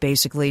away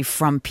basically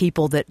from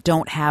people that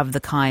don't have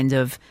the kind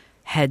of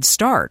head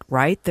start,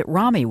 right, that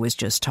Rami was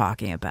just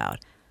talking about.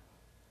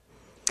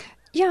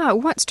 Yeah,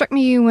 what struck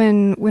me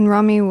when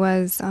Rami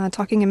was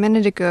talking a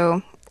minute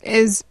ago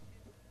is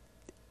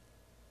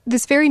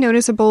this very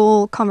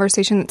noticeable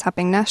conversation that's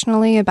happening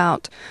nationally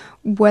about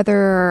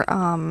whether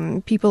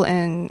people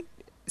in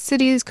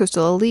cities,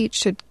 coastal elites,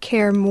 should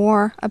care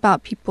more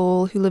about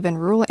people who live in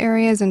rural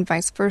areas and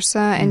vice versa.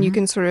 And you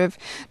can sort of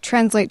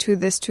translate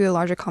this to a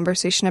larger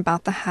conversation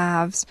about the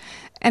haves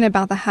and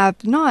about the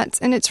have-nots.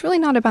 And it's really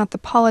not about the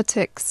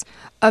politics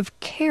of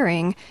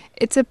caring.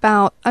 It's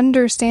about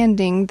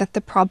understanding that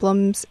the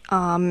problems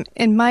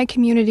in my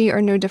community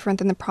are no different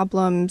than the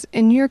problems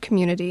in your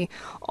community,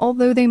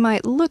 although they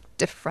might look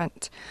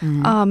different.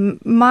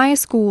 My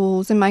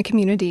schools in my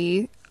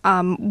community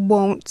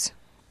won't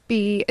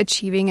be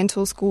achieving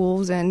until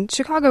schools in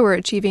Chicago are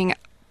achieving.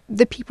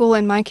 The people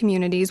in my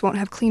communities won't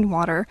have clean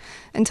water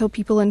until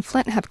people in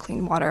Flint have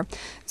clean water.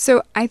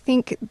 So I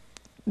think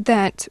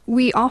that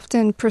we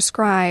often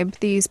prescribe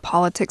these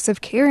politics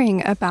of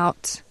caring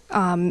about,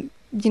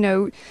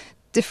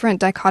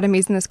 different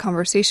dichotomies in this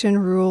conversation,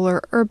 rural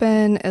or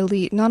urban,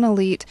 elite,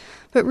 non-elite.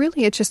 But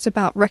really it's just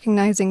about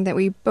recognizing that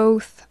we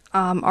both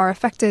are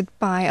affected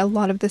by a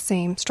lot of the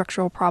same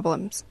structural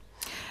problems.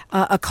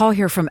 A call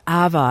here from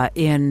Ava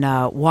in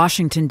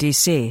Washington,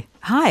 D.C.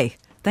 Hi.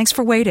 Thanks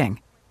for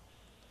waiting.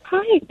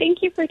 Hi.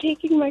 Thank you for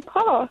taking my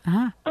call.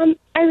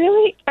 I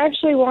really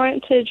actually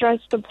want to address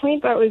the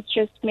point that was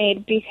just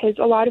made, because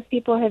a lot of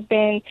people have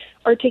been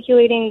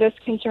articulating this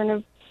concern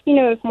of,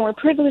 if more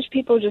privileged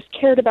people just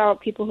cared about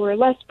people who are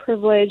less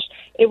privileged,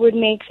 it would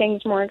make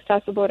things more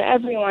accessible to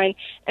everyone.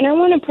 And I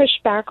want to push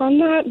back on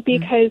that,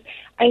 because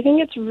I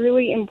think it's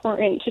really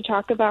important to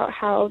talk about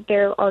how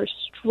there are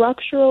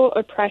structural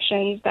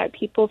oppressions that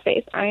people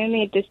face. I am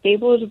a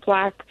disabled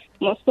Black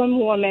Muslim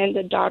woman,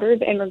 the daughter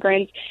of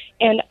immigrants,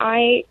 and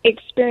I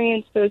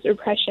experience those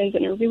oppressions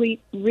in a really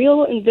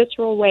real and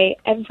visceral way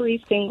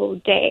every single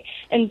day.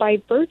 And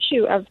by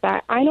virtue of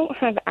that, I don't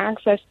have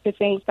access to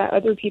things that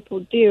other people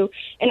do.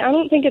 And I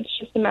don't think it's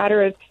just a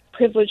matter of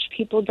privileged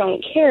people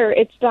don't care.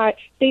 It's that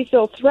they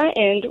feel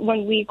threatened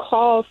when we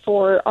call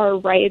for our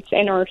rights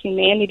and our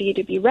humanity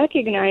to be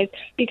recognized,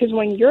 because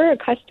when you're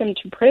accustomed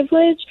to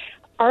privilege,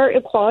 our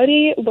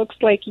equality looks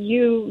like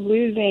you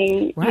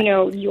losing,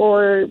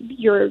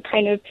 your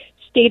kind of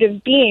state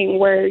of being,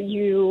 where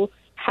you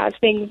have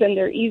things and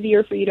they're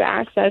easier for you to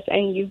access,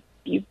 and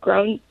you've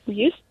grown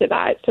used to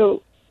that.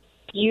 So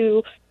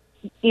you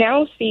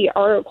now see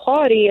our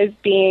equality as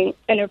being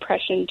an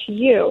oppression to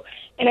you.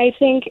 And I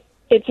think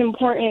it's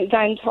important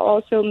then to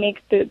also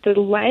make the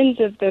lens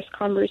of this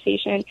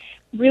conversation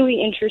really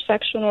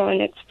intersectional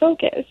in its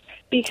focus,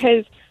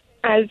 because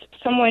as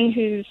someone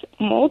who's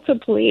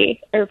multiply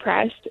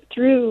oppressed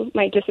through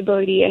my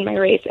disability and my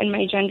race and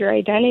my gender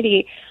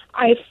identity,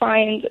 I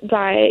find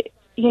that,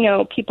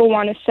 people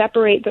want to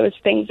separate those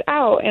things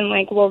out and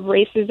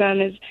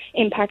racism is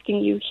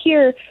impacting you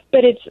here,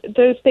 but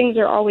those things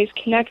are always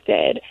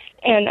connected.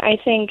 And I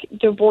think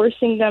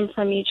divorcing them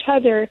from each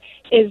other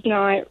is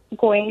not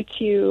going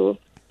to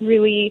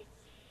really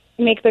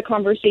make the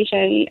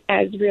conversation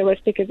as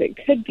realistic as it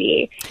could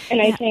be.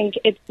 And I think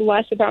it's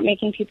less about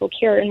making people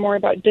care and more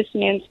about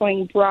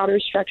dismantling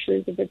broader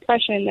structures of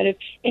oppression that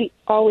have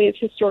always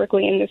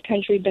historically in this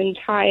country been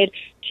tied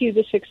to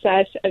the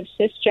success of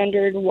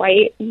cisgendered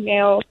white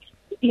male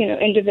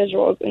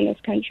individuals in this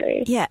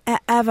country. Yeah,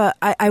 Ava,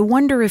 I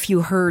wonder if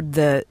you heard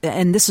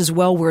and this is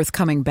well worth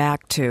coming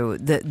back to,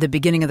 the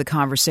beginning of the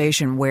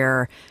conversation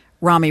where,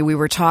 Rami, we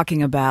were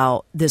talking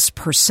about this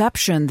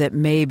perception that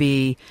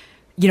maybe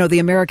the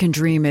American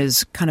dream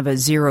is kind of a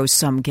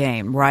zero-sum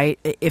game, right?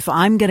 If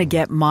I'm going to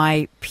get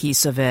my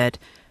piece of it,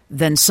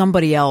 then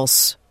somebody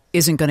else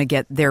isn't going to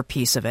get their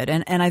piece of it.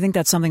 And I think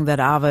that's something that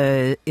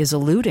Ava is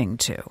alluding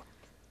to.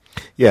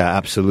 Yeah,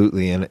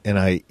 absolutely. And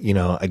I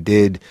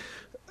did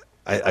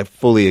I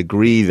fully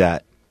agree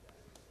that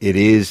it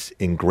is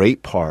in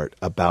great part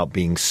about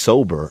being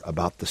sober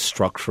about the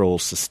structural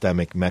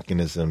systemic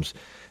mechanisms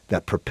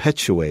that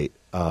perpetuate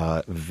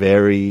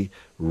very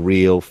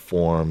real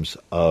forms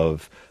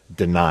of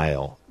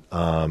denial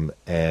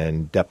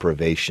and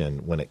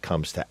deprivation when it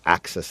comes to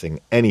accessing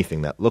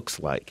anything that looks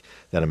like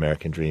that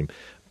American dream.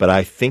 But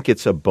I think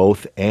it's a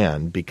both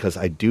and, because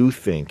I do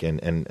think,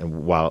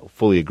 and while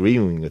fully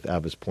agreeing with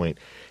Ava's point,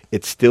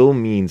 it still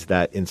means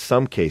that in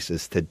some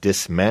cases to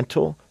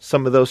dismantle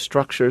some of those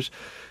structures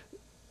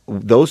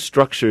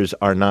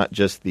are not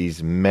just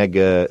these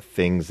mega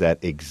things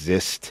that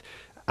exist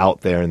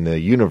out there in the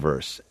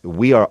universe.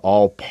 We are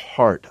all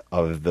part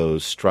of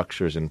those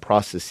structures and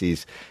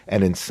processes,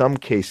 and in some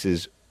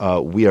cases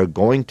we are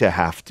going to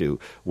have to,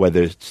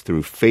 whether it's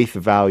through faith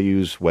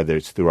values, whether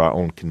it's through our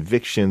own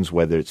convictions,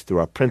 whether it's through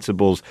our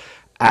principles,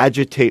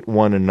 agitate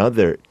one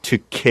another to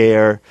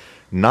care,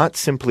 not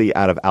simply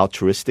out of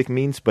altruistic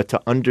means, but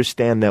to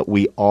understand that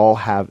we all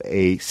have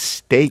a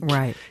stake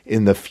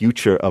in the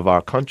future of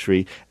our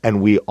country,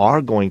 and we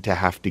are going to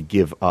have to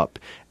give up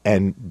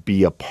and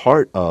be a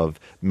part of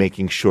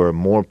making sure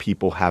more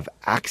people have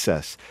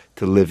access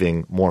to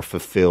living more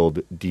fulfilled,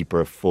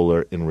 deeper,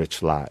 fuller,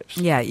 enriched lives.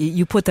 Yeah,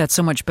 you put that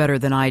so much better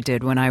than I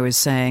did when I was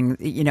saying,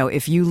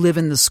 if you live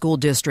in the school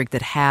district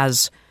that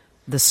has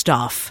the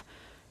stuff,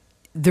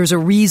 there's a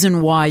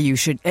reason why you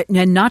should,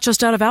 and not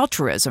just out of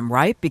altruism,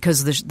 right?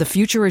 Because the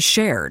future is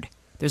shared.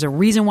 There's a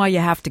reason why you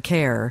have to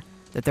care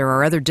that there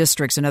are other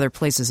districts and other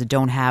places that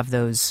don't have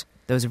those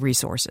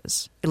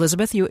resources.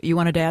 Elizabeth, you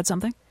wanted to add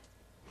something?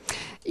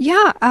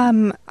 Yeah,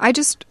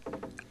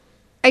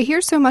 I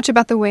hear so much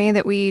about the way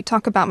that we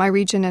talk about my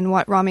region and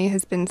what Rami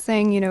has been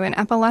saying. In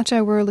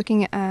Appalachia, we're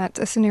looking at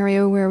a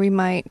scenario where we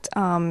might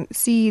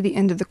see the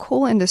end of the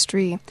coal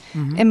industry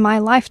in my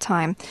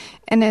lifetime.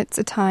 And it's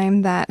a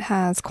time that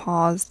has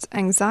caused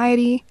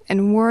anxiety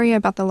and worry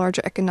about the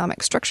larger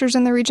economic structures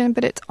in the region.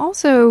 But it's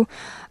also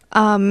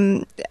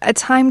a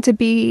time to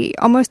be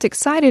almost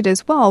excited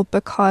as well,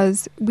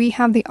 because we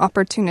have the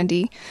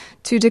opportunity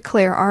to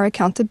declare our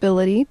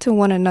accountability to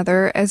one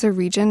another as a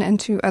region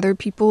and to other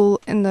people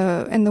in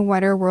the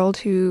wider world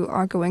who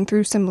are going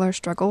through similar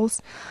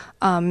struggles,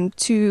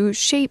 to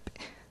shape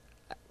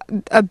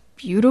a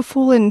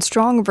beautiful and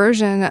strong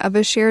version of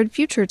a shared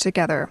future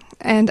together.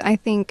 And I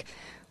think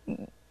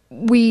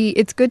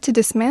it's good to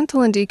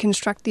dismantle and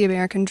deconstruct the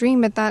American dream,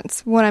 but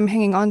that's what I'm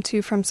hanging on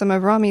to from some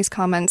of Rami's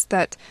comments,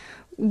 that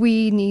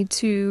we need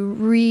to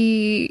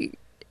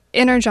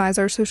re-energize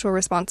our social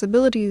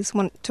responsibilities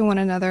to one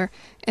another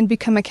and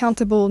become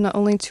accountable not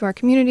only to our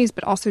communities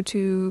but also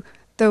to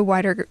the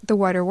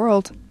wider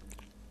world.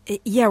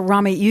 Yeah,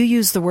 Rami, you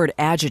use the word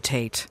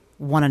agitate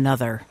one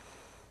another.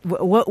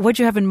 What'd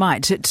you have in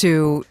mind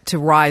to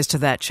rise to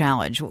that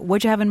challenge?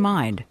 What'd you have in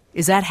mind?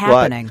 Is that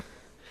happening? Well,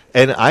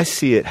 and I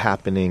see it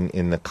happening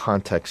in the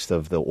context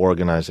of the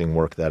organizing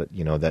work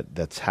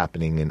that's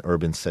happening in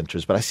urban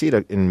centers. But I see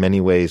it in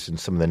many ways in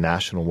some of the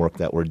national work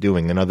that we're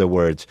doing. In other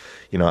words,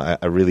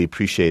 I really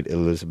appreciate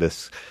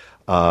Elizabeth's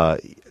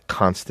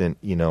constant,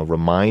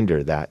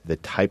 reminder that the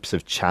types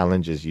of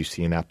challenges you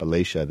see in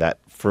Appalachia that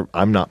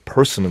I'm not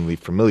personally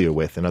familiar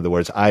with. In other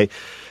words, I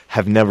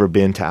have never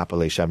been to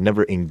Appalachia. I've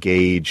never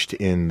engaged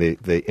in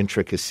the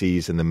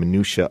intricacies and the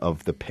minutia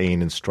of the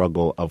pain and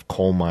struggle of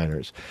coal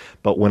miners.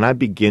 But when I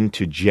begin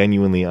to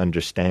genuinely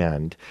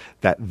understand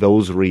that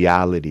those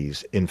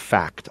realities, in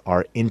fact,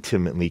 are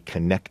intimately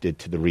connected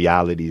to the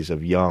realities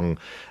of young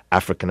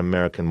African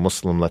American,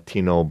 Muslim,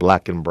 Latino,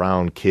 Black and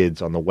brown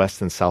kids on the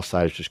west and south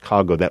side of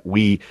Chicago, that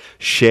we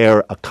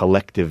share a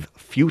collective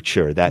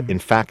future, that in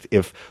fact,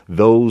 if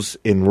those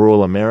in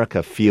rural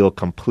America feel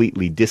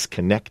completely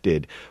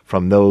disconnected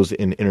from those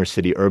in inner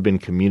city urban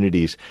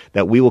communities,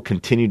 that we will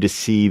continue to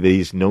see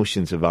these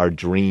notions of our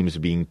dreams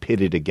being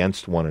pitted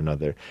against one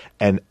another,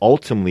 and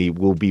ultimately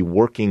we'll be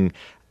working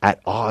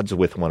at odds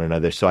with one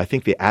another. So I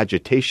think the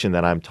agitation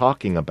that I'm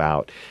talking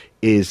about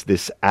is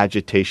this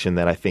agitation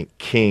that I think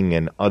King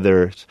and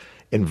others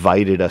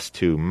invited us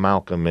to,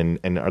 Malcolm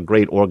and our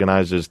great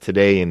organizers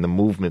today in the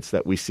movements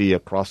that we see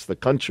across the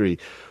country,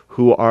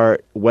 who are,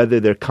 whether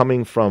they're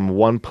coming from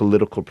one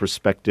political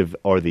perspective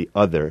or the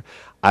other,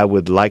 I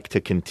would like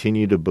to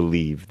continue to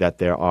believe that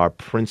there are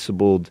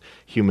principled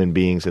human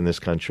beings in this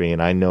country,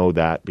 and I know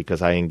that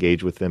because I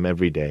engage with them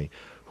every day,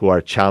 who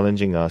are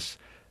challenging us,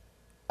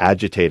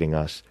 agitating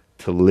us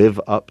to live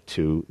up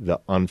to the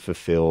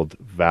unfulfilled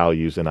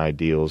values and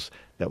ideals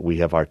that we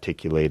have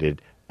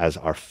articulated as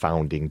our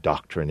founding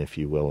doctrine, if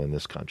you will, in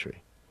this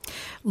country.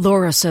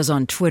 Laura says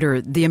on Twitter,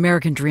 the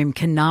American dream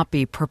cannot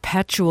be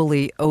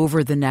perpetually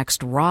over the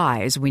next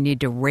rise. We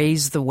need to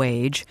raise the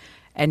wage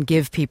and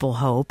give people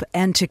hope.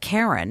 And to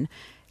Karen,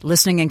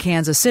 listening in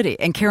Kansas City.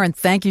 And Karen,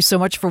 thank you so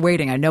much for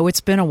waiting. I know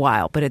it's been a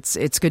while, but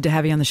it's good to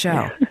have you on the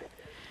show.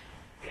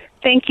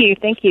 Thank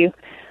you.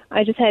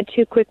 I just had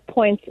two quick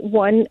points.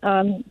 One,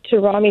 to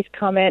Rami's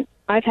comment,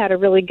 I've had a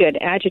really good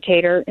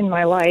agitator in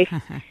my life.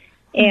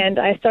 And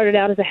I started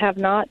out as a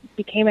have-not,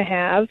 became a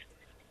have,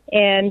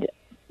 and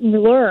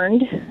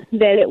learned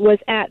that it was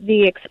at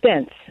the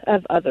expense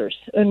of others.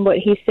 And what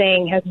he's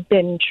saying has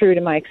been true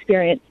to my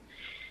experience.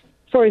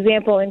 For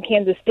example, in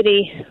Kansas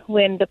City,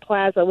 when the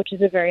plaza, which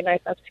is a very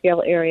nice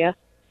upscale area,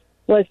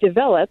 was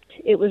developed,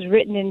 it was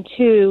written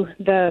into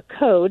the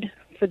code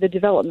for the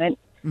development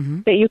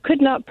that you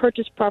could not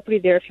purchase property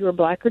there if you were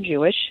black or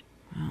Jewish.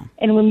 Oh.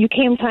 And when you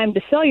came time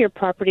to sell your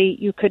property,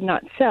 you could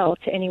not sell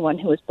to anyone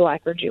who was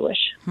black or Jewish.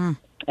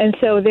 And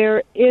so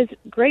there is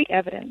great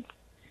evidence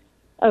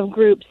of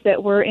groups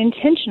that were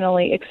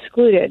intentionally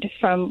excluded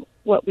from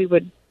what we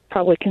would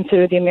probably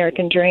consider the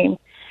American dream.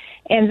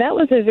 And that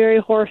was a very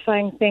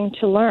horrifying thing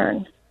to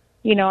learn.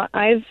 You know,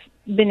 I've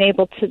been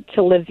able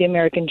to live the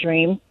American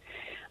dream,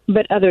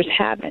 but others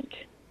haven't.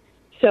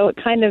 So it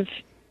kind of,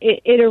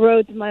 it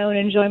erodes my own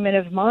enjoyment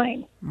of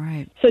mine.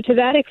 Right. So to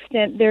that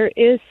extent, there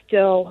is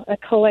still a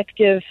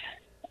collective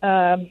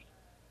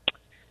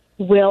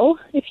will,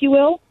 if you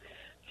will,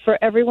 for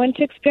everyone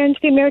to experience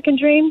the American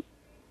dream.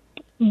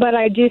 But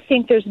I do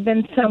think there's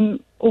been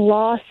some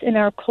loss in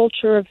our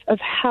culture of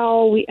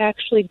how we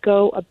actually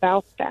go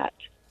about that.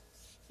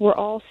 We're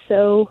all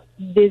so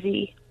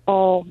busy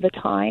all the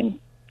time.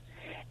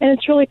 And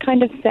it's really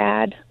kind of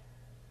sad.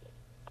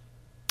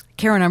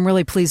 Karen, I'm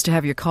really pleased to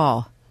have your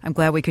call. I'm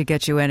glad we could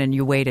get you in and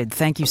you waited.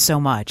 Thank you so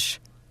much.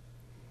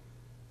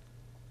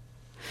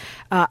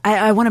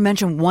 I want to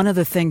mention one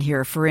other thing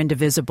here for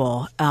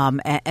Indivisible,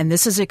 and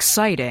this is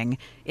exciting.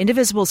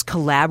 Indivisible is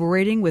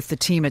collaborating with the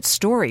team at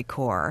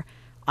StoryCorps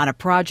on a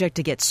project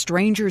to get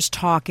strangers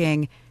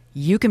talking.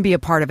 You can be a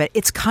part of it.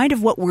 It's kind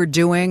of what we're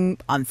doing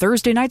on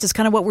Thursday nights. It's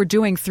kind of what we're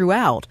doing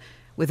throughout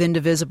with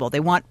Indivisible. They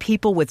want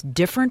people with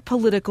different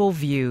political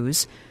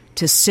views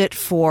to sit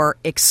for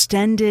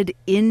extended,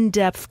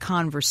 in-depth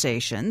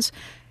conversations,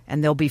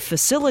 and they'll be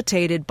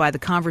facilitated by the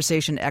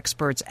conversation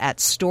experts at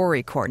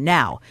StoryCorps.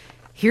 Now,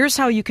 here's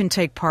how you can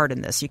take part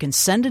in this. You can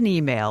send an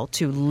email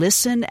to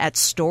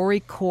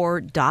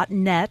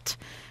listen@storycorps.net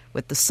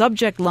with the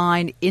subject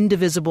line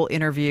Indivisible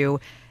Interview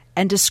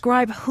and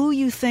describe who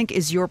you think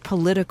is your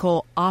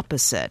political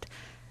opposite.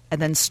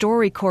 And then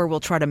StoryCorps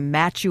will try to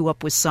match you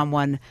up with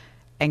someone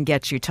and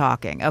get you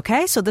talking.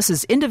 Okay, so this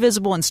is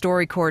Indivisible and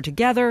StoryCorps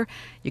together.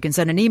 You can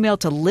send an email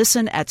to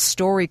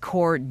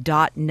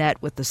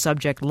listen@storycorps.net with the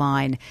subject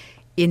line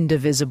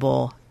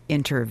Indivisible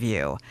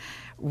Interview.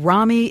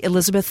 Rami,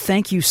 Elizabeth,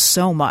 thank you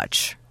so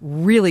much.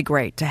 Really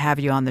great to have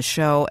you on the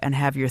show and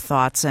have your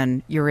thoughts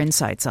and your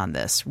insights on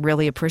this.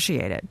 Really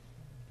appreciate it.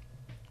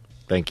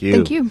 Thank you.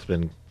 Thank you. It's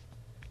been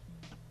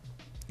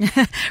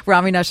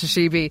Rami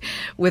Nashashibi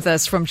with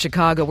us from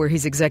Chicago, where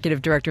he's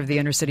executive director of the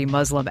Inner City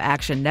Muslim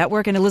Action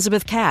Network. And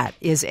Elizabeth Catt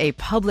is a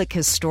public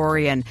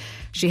historian.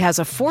 She has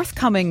a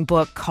forthcoming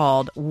book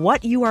called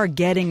What You Are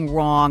Getting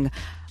Wrong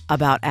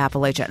About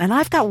Appalachia. And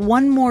I've got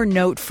one more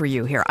note for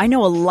you here. I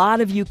know a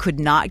lot of you could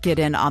not get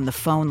in on the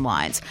phone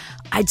lines.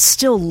 I'd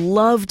still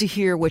love to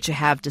hear what you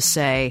have to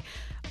say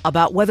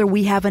about whether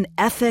we have an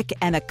ethic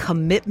and a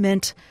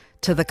commitment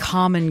to the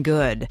common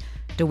good.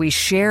 Do we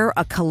share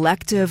a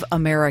collective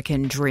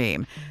American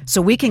dream? So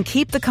we can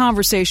keep the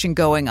conversation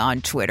going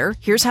on Twitter.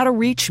 Here's how to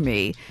reach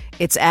me.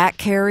 It's at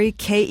Kerry,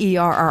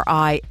 KERRIMPR.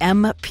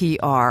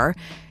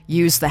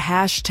 Use the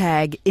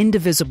hashtag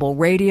Indivisible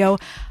Radio.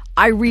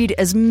 I read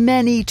as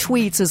many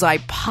tweets as I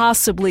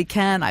possibly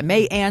can. I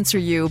may answer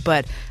you,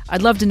 but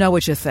I'd love to know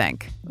what you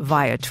think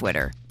via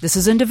Twitter. This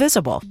is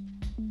Indivisible.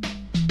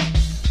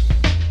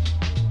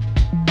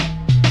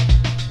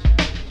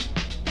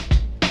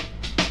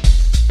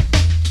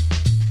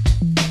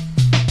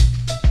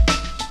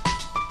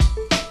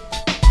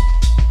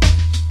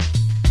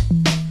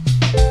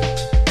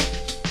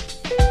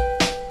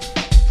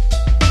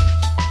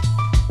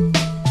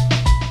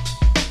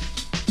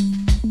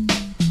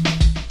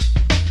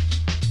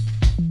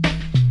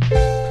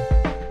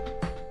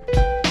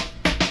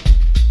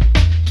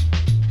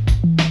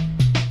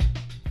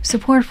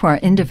 Support for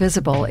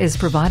Indivisible is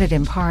provided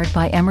in part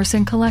by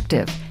Emerson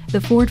Collective, the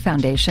Ford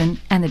Foundation,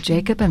 and the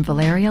Jacob and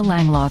Valeria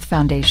Langloth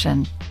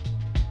Foundation.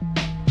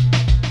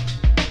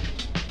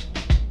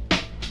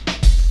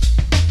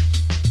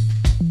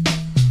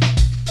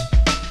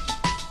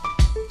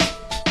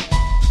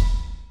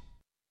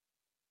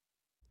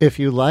 If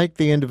you like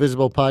the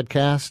Indivisible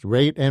podcast,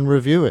 rate and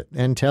review it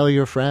and tell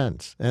your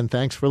friends. And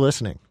thanks for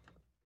listening.